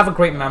actually have a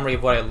great memory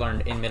of what I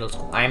learned in middle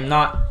school. I am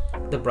not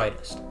the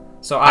brightest.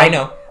 So I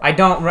know. I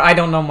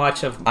don't know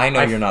much of... I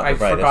know you're not the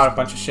brightest. I forgot a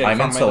bunch of shit I'm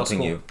from insulting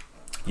middle school.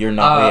 you. You're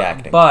not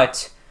reacting.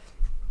 But...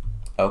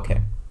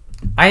 Okay.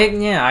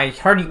 I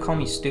heard you call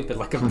me stupid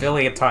a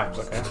billion times.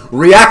 Okay?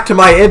 React to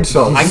my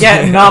insults. I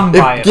get numb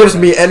by it. It gives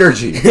me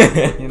energy.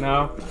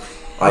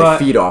 I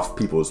feed off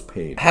people's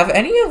pain. Have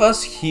any of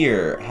us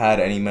here had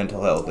any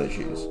mental health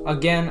issues?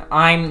 Again,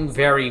 I'm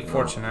very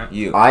fortunate.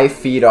 I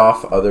feed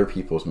off other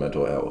people's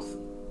mental health.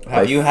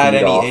 Have you had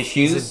any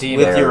issues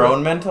with your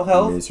own mental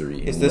health?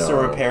 Misery. Is this a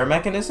repair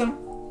mechanism?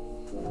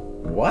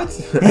 What?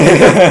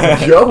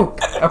 Joke.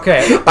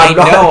 Okay.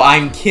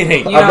 I'm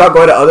kidding. I'm not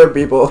going to other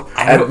people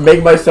and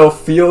make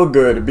myself feel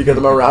good because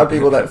I'm around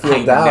people that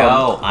feel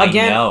down. I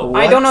know.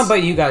 I don't know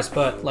about you guys,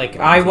 but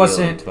I was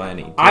in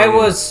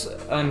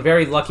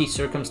very lucky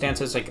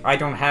circumstances. I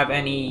don't have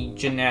any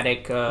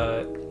genetic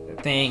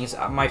things.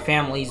 My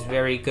family's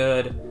very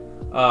good.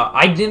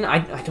 I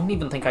don't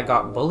even think I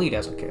got bullied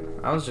as a kid.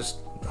 I was just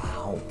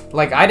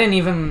I didn't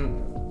even.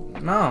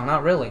 No,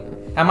 not really.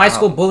 At my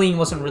school, bullying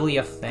wasn't really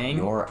a thing.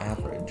 You're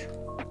average.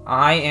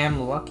 I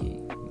am lucky.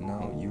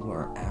 No, you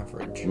are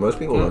average. Most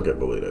people don't get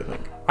bullied, I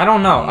think. I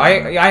don't know.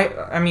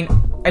 I mean,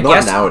 I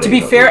guess, nowadays, to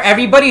be fair,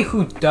 everybody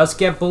who does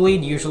get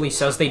bullied usually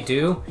says they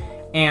do.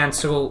 And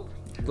so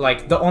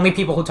like the only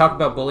people who talk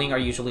about bullying are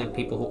usually the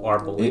people who are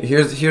bullied.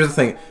 Here's the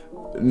thing.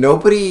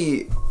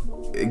 Nobody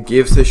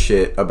gives a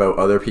shit about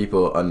other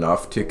people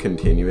enough to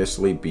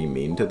continuously be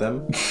mean to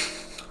them.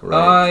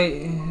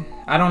 Right?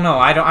 I don't know.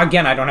 I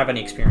don't have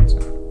any experience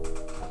in it.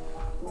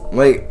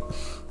 Like,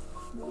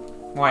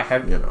 why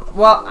have you know?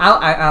 Well,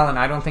 Alan,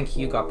 I don't think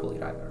you got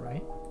bullied either,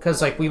 right?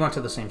 Because like we went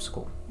to the same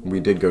school. We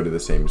did go to the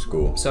same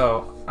school.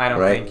 So I don't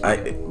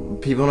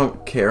think people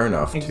don't care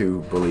enough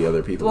to bully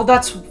other people. Well,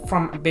 that's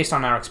based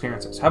on our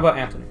experiences. How about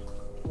Anthony?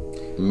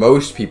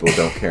 Most people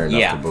don't care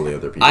enough to bully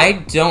other people. I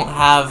don't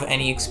have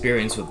any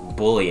experience with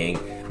bullying.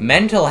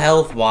 Mental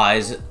health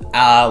wise,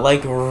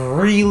 like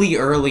really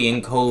early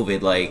in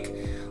COVID, like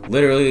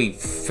literally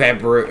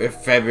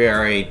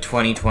February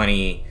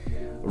 2020,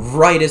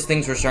 right as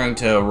things were starting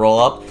to roll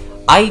up,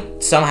 I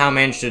somehow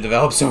managed to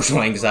develop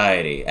social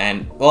anxiety,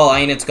 and well,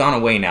 I mean, it's gone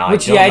away now.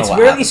 Which, it's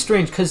really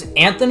strange because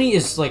Anthony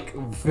is like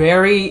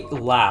very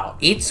loud.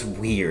 It's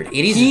weird.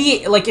 It is.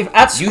 He like if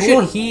at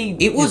school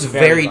It was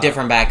very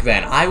different back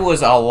then. I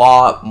was a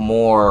lot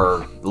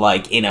more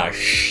like in a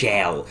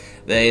shell.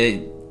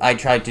 I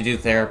tried to do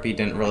therapy,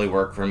 didn't really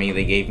work for me.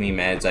 They gave me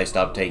meds. I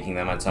stopped taking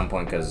them at some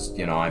point because,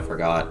 I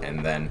forgot.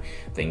 And then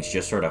things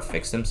just sort of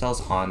fixed themselves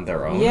on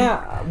their own.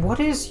 Yeah, what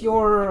is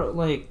your,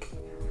 like...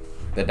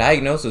 The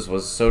diagnosis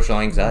was social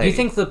anxiety.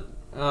 Do you think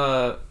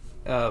the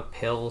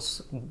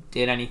pills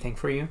did anything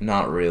for you?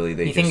 Not really.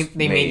 Do you think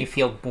they made you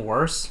feel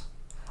worse?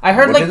 I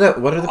heard what do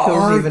the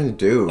pills even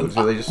do?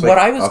 So they just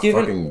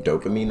fucking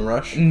dopamine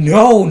rush?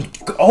 No.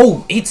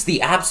 Oh, it's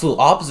the absolute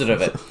opposite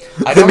of it.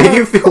 They make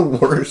you feel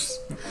worse.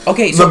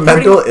 Okay, so the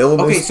mental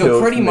illness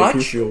pills pretty much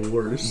make you feel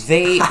worse.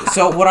 The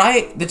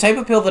type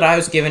of pill that I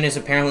was given is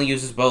apparently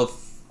used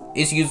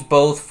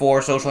both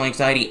for social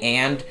anxiety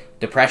and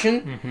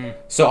depression. Mm-hmm.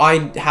 So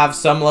I have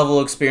some level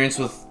of experience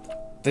with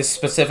this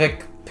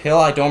specific pill.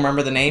 I don't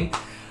remember the name.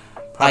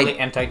 Probably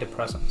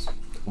antidepressants.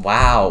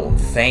 Wow,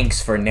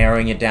 thanks for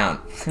narrowing it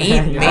down.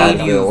 It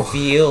made you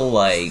feel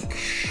like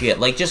shit,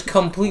 like just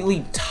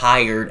completely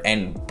tired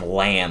and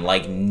bland,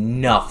 like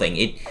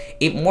nothing.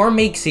 It more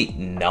makes it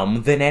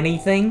numb than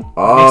anything.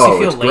 Oh, makes you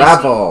feel it's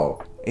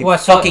Gravol. It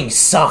fucking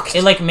sucks.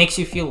 It like makes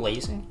you feel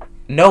lazy?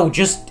 No,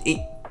 just it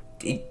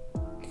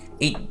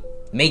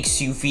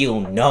makes you feel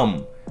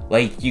numb.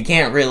 Like, you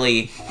can't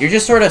really... You're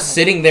just sort of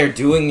sitting there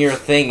doing your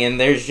thing, and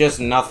there's just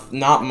not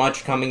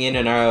much coming in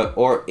or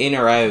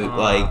out,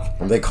 like...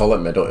 They call it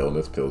mental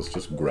illness pills,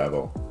 just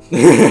Gravol.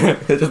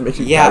 It just makes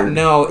you tired.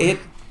 No, it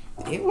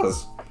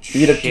was...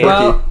 Eat a turkey.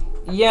 Well,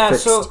 yeah,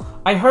 so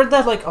I heard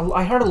that, like,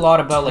 I heard a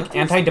lot about, like,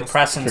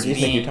 antidepressants Turkeys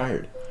make you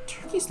tired.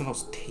 Turkey's the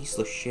most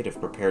tasteless shit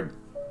if prepared...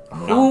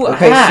 Who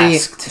Okay,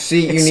 asked?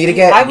 see, you need to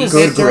get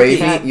good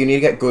gravy. You need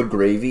to get good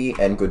gravy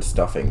and good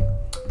stuffing.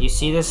 You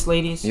see this,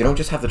 ladies? You don't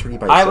just have the turkey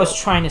by yourself. I was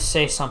trying to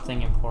say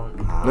something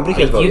important. Nobody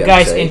cares about you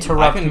guys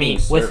interrupt me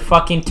with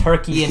fucking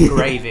turkey and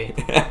gravy.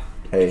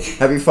 Hey,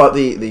 have you fought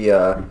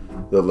the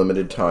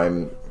limited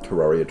time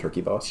Terraria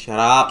turkey boss? Shut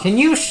up. Can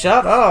you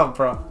shut up,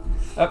 bro?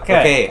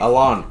 Okay,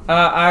 Alon.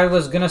 I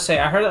was gonna say,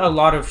 I heard a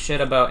lot of shit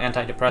about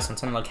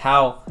antidepressants and like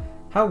how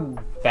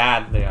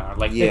bad they are.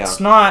 Like, it's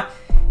not...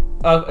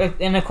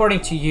 and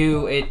according to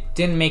you, it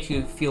didn't make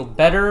you feel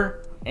better.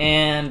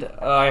 And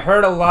I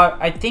heard a lot.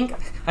 I think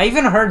I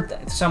even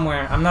heard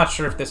somewhere. I'm not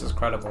sure if this is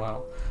credible at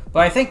all,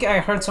 but I think I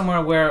heard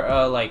somewhere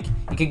where like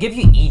it could give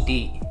you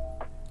ED.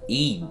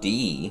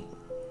 ED,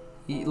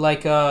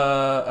 like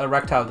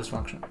erectile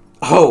dysfunction.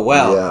 Oh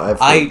well. Yeah, I've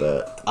heard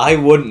that. I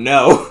wouldn't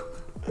know.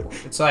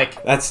 It's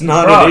like that's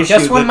not an issue.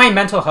 Just when my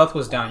mental health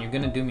was down, you're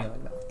gonna do me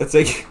like that. It's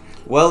like,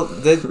 well,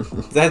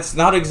 that's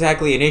not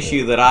exactly an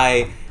issue that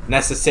I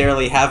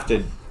necessarily have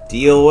to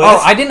deal with. Oh,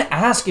 I didn't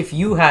ask if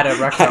you had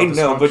erectile dysfunction. I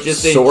know, but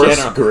just in Source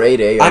general. grade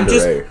A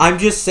under I'm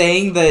just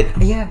saying that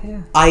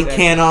I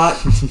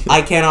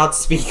cannot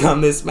speak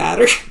on this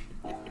matter.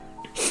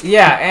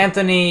 Yeah,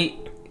 Anthony,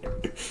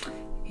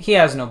 he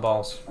has no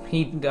balls.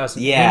 He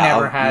doesn't. Yeah, he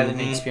never had an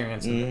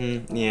experience.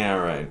 Yeah,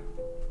 right.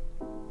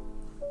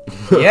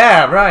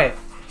 Yeah, right.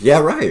 Yeah,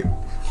 right.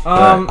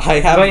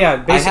 I have. But yeah,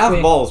 basically, I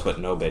have balls, but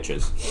no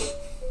bitches.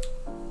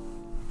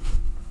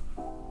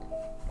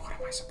 What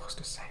am I supposed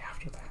to say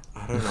after that?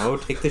 I don't know.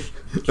 Take the.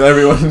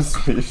 Everyone's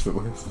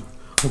speechless.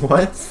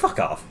 What? Fuck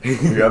off. You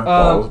have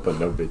balls, but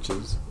no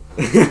bitches.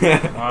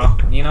 Well,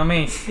 you know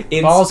me.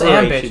 Balls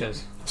and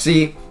bitches.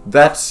 See,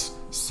 that's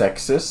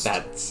sexist.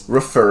 That's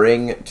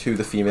referring to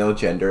the female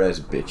gender as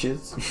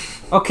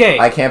bitches. Okay.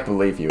 I can't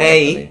believe you,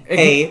 Anthony.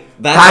 Hey,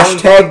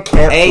 that's hashtag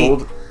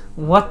canceled.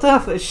 What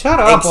the?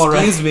 Shut up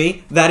already. Excuse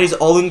me. That is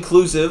all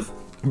inclusive.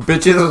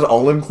 Bitches is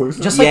all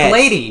inclusive. Just like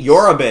ladies.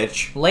 You're a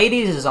bitch.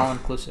 Ladies is all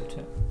inclusive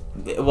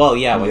too. Well,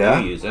 yeah,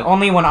 when you use it.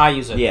 Only when I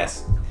use it.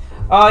 Yes.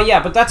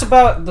 Yeah, but that's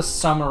about the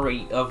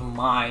summary of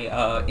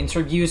my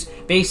interviews.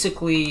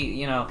 Basically,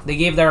 you know, they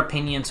gave their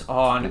opinions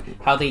on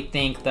how they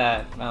think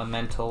that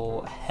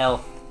mental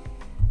health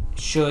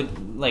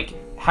should, like,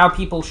 how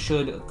people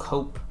should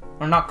cope,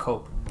 or not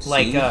cope,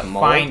 like,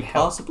 find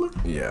help. Possibly?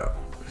 Yeah.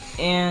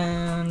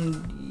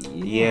 And...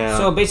 Yeah.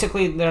 So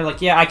basically, they're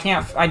like, yeah,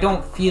 I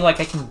don't feel like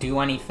I can do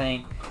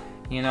anything.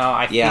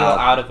 I feel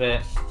out of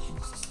it.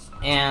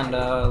 And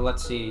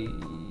let's see.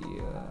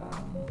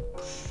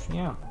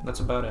 Yeah,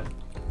 that's about it.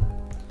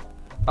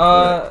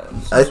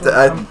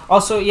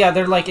 Also, yeah,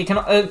 they're like it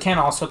can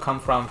also come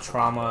from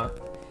trauma,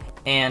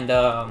 and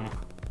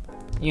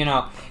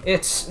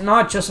it's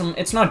not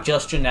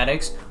just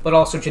genetics, but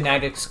also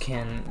genetics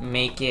can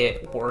make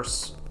it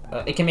worse.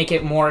 It can make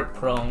it more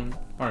prone,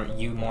 or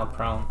you more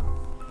prone,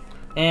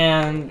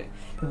 and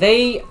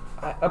they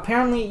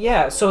apparently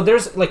So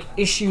there's like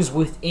issues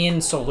within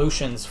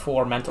solutions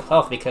for mental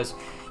health because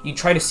you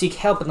try to seek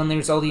help, and then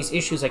there's all these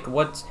issues like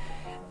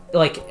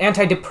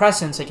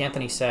antidepressants, like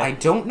Anthony said. I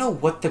don't know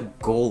what the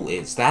goal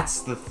is. That's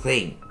the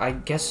thing. I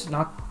guess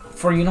not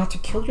for you not to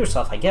kill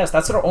yourself. I guess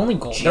that's their only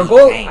goal. Gee, their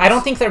goal. thanks. I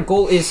don't think their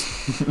goal is.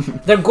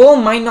 Their goal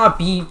might not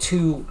be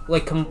to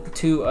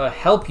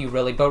help you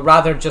really, but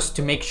rather just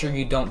to make sure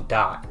you don't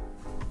die.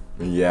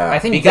 Yeah, I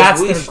think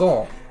that's their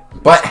goal.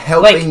 But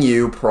helping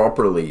you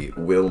properly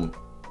will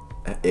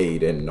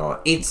aid in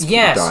not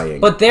dying.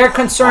 But they're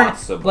concerned,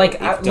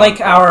 like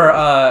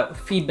our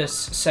Phoebus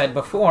said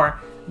before,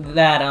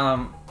 that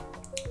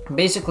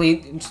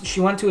basically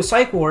she went to a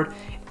psych ward,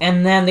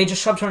 and then they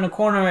just shoved her in a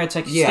corner. It's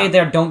like, stay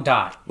there, don't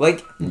die.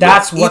 Like,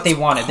 that's what they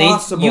wanted.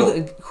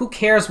 Possible. Who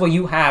cares what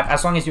you have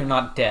as long as you're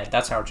not dead?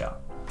 That's our job.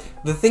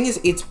 The thing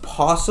is, it's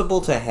possible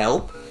to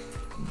help,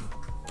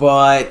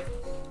 but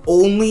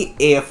only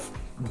if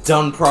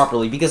done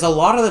properly, because a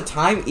lot of the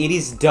time it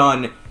is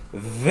done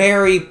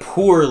very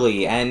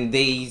poorly, and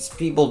these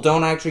people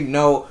don't actually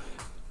know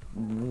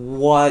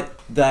what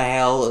the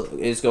hell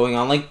is going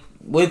on. Like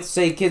with,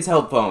 say, Kids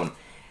Help Phone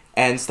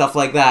and stuff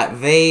like that,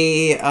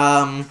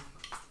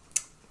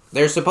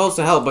 they're supposed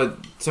to help, but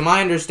to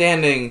my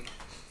understanding,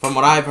 from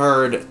what I've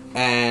heard,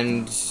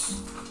 and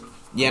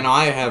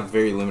I have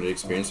very limited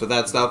experience with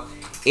that stuff,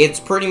 it's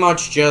pretty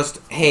much just,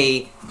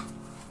 hey,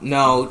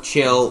 no,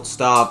 chill,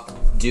 stop,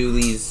 do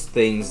these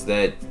things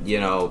that you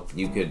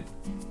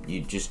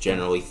just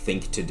generally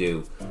think to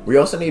do. We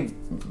also need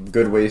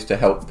good ways to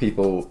help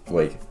people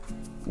like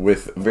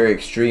with very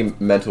extreme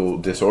mental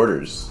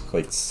disorders,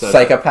 like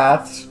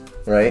psychopaths,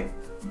 right?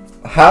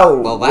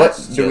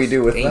 What do we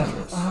do with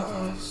dangerous.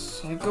 them?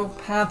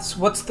 Psychopaths.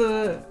 What's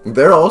the?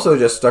 They're also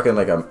just stuck in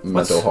like a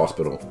mental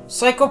hospital.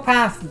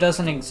 Psychopath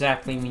doesn't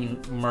exactly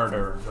mean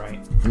murder, right?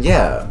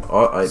 Yeah,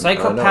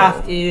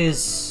 psychopath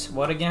is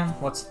what again?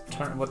 What's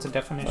the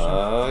definition?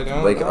 I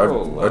don't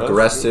know.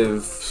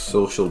 Aggressive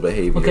social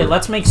behavior. Okay,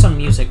 let's make some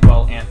music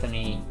while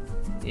Anthony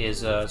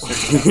is Oh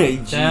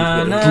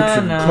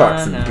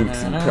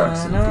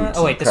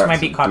wait, this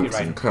might be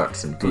copyrighted.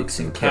 Boots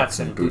and cats.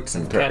 Is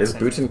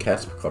boots and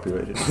cats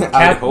copyrighted?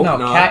 I hope not.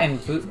 Cat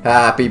and boot.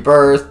 Happy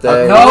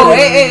birthday!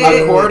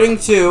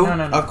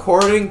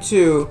 According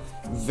to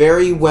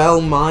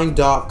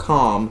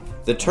verywellmind.com,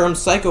 the term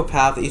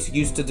psychopath is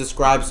used to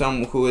describe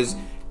someone who is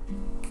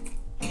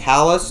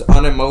callous,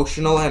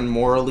 unemotional, and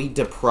morally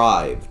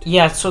deprived.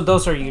 Yeah, so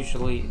those are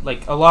usually,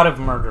 like, a lot of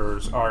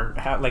murderers are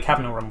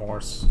have no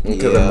remorse.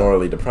 Because they're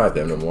morally deprived,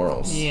 they have no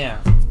morals. Yeah.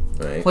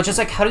 Right? Which is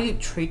like, how do you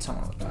treat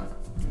someone like that?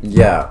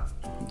 Yeah.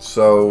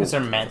 So... Is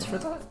there meds for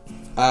that?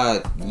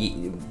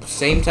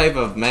 Same type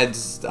of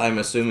meds, I'm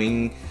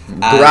assuming,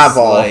 as,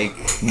 Gravol. Like,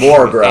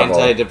 more Gravol.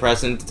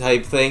 Antidepressant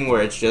type thing,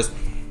 where it's just...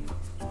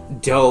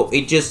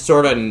 It just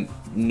sort of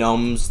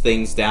numbs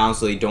things down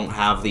so they don't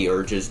have the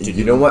urges to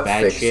do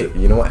bad shit.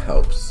 You know what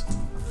helps?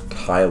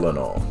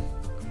 Tylenol.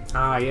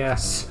 Ah,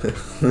 yes.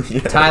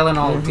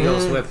 Tylenol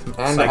deals with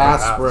and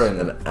aspirin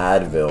and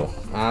Advil.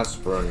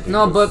 Aspirin.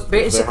 No, but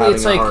basically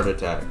it's like heart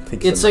attack.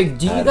 It's like,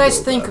 do you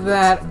guys think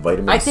that?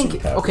 Vitamin C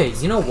tablets. Okay,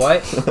 you know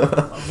what?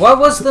 What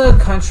was the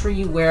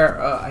country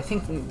where I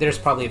think there's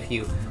probably a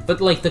few, but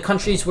like the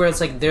countries where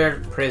it's like their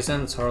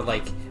prisons are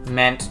like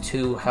meant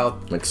to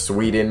help, like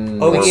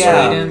Sweden. Oh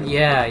yeah, Sweden.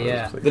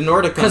 Yeah. The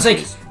Nordic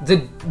countries. Because like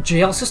the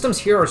jail systems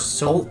here are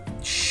so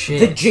shit.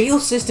 The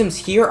jail systems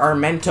here are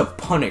meant to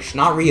punish,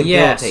 not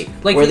rehabilitate.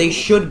 Yes. Like, where they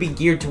should be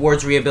geared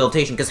towards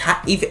rehabilitation. Because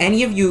if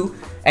any of you,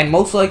 and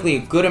most likely a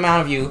good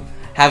amount of you,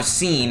 have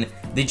seen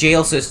the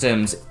jail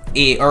systems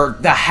or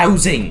the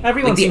housing,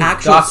 everyone's like the seen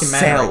actual documentaries.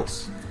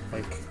 cells.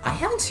 I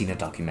haven't seen a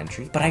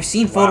documentary, but I've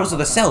seen photos of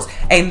the cells,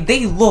 and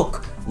they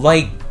look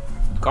like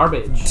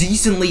garbage.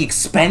 Decently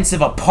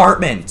expensive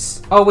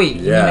apartments. Oh wait,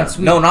 you mean in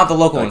Sweden? No, not the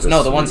local ones.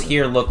 No, the ones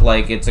here look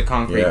like it's a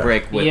concrete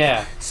brick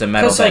with some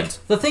metal beds. Like,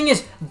 the thing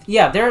is,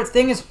 their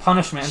thing is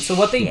punishment. So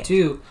what they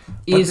do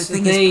is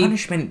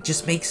punishment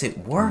just makes it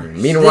worse.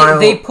 Meanwhile,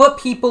 they put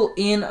people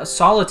in a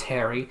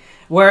solitary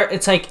where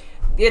it's like,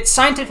 it's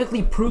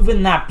scientifically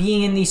proven that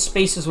being in these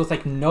spaces with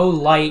like no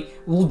light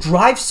will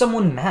drive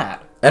someone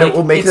mad. And it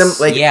will make them,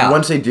 like,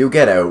 once they do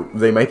get out,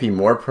 they might be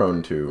more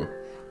prone to...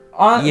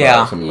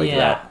 something like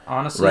that.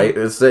 Honestly. Right?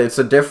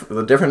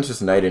 The difference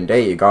is night and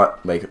day. You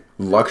got, like,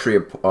 luxury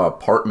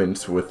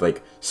apartments with,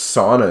 like,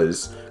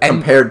 saunas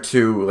compared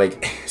to,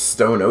 like,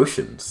 stone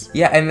oceans.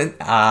 Yeah, and then...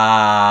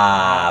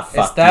 fuck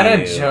is that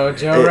you. A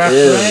JoJo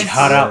reference?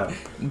 Shut up.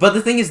 But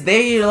the thing is,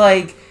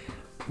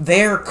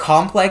 their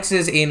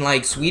complexes in,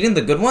 like, Sweden,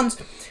 the good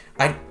ones...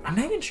 I'm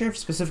not even sure if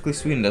specifically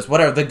Sweden does.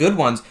 Whatever, the good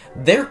ones,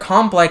 their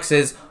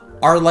complexes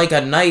are like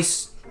a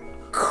nice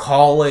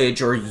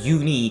college or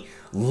uni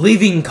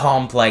living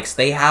complex.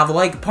 They have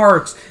like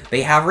parks,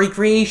 they have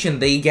recreation,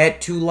 they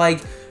get to like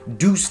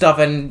do stuff,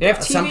 and they have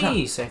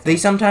TVs.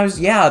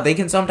 They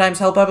can sometimes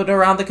help out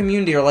around the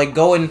community, or like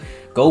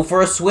go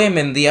for a swim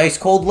in the ice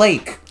cold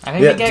lake. I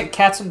think they get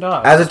cats and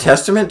dogs. As a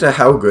testament to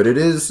how good it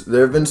is,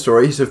 there have been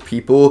stories of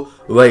people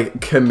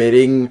like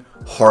committing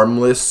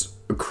harmless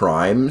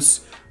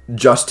crimes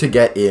just to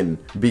get in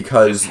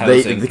because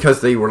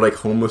they were like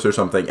homeless or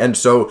something, and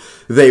so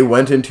they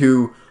went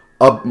into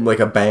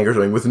a bank or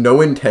something with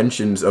no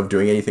intentions of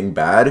doing anything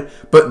bad,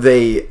 but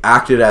they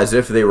acted as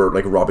if they were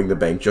like robbing the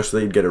bank just so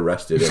they'd get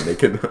arrested and they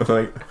could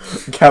like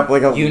have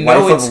like a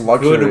life of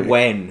luxury. Good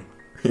when.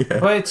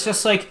 Yeah. But it's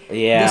just like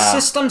the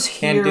systems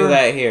here. Can't do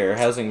that here.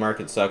 Housing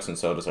market sucks, and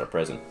so does our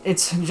prison.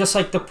 It's just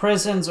like the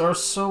prisons are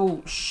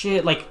so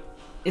shit. Like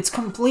it's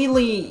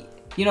completely.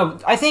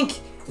 I think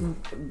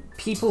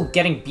people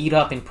getting beat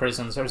up in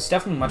prisons is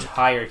definitely much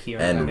higher here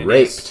and than raped.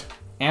 It is.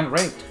 And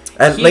raped.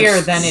 And here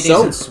than it is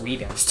in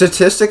Sweden.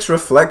 Statistics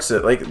reflects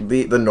it. Like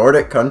the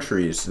Nordic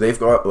countries, they've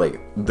got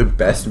like the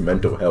best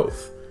mental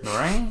health,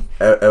 right?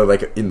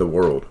 Like in the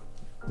world.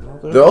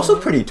 They're also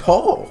pretty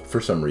tall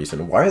for some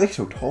reason. Why are they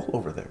so tall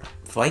over there?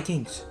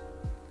 Vikings.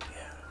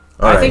 Yeah.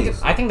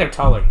 I think they're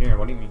taller here.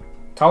 What do you mean?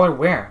 Taller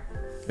where?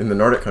 In the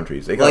Nordic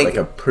countries, they got like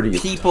a pretty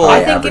people.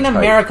 I think in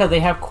America they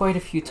have quite a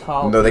few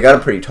tall. No, they got a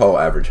pretty tall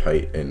average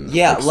height in.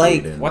 Yeah,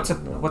 like what's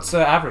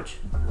the average?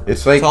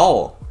 It's like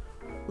tall.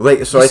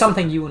 Like so,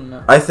 something you wouldn't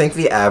know. I think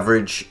the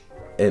average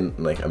in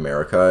like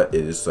America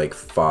is like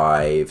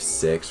 5'6",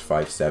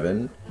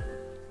 5'7",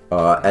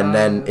 and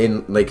then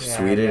in like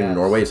Sweden and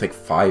Norway it's like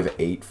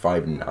 5'8",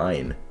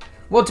 5'9".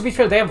 Well, to be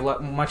fair, they have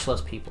much less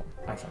people.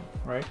 I think,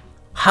 right?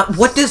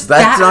 What does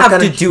that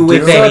have to do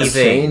with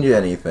anything? Change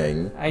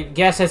anything? I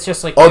guess it's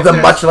just like the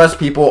much less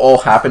people all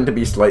happen to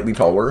be slightly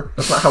taller.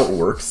 That's not how it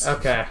works.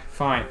 Okay,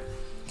 fine.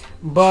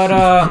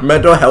 But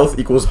mental health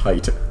equals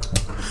height.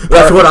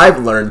 That's what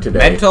I've learned today.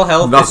 Mental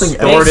health is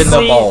stored in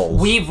the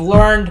balls. We've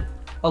learned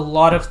a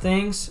lot of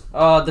things.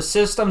 The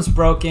system's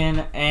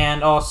broken,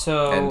 and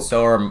also... And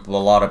so are a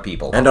lot of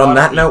people. And on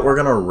that note, we're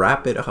going to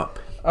wrap it up.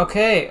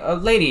 Okay,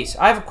 ladies,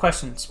 I have a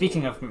question.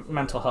 Speaking of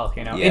mental health,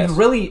 yes. It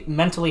really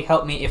mentally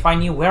helped me if I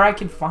knew where I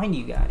could find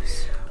you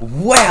guys.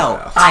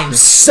 Well, I'm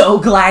so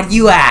glad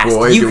you asked.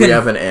 Boy, do we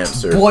have an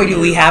answer. Boy, do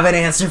we have an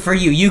answer for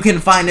you. You can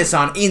find us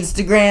on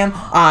Instagram,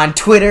 on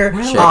Twitter,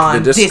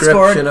 on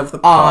Discord,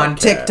 on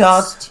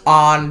TikTok,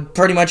 on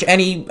pretty much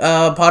any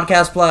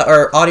podcast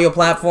or audio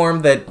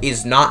platform that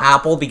is not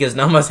Apple, because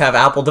none of us have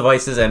Apple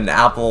devices and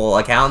Apple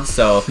accounts,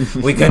 so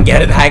we couldn't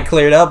get that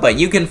cleared up. But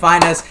you can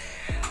find us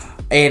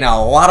in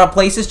a lot of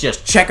places.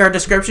 Just check our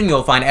description.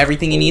 You'll find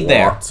everything you need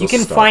there. You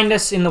can find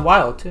us in the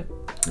wild, too.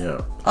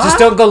 Yeah. Just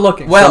don't go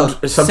looking. Well,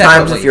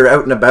 sometimes if you're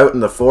out and about in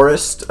the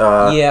forest,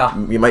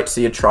 you might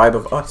see a tribe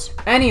of us.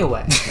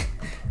 Anyway,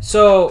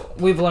 so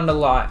we've learned a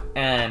lot,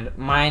 and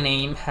my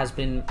name has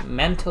been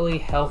Mentally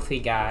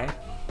Healthy Guy,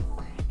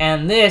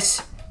 and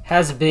this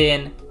has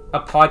been a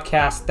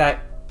podcast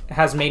that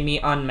has made me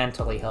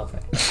unmentally healthy.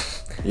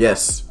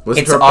 Yes.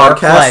 Listen it's to our podcast.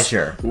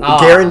 Pleasure.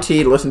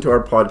 Guaranteed, listen to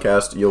our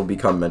podcast, you'll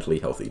become mentally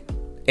healthy.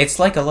 It's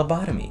like a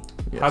lobotomy.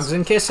 Yes. Hugs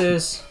and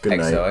kisses. Good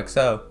night.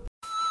 XOXO.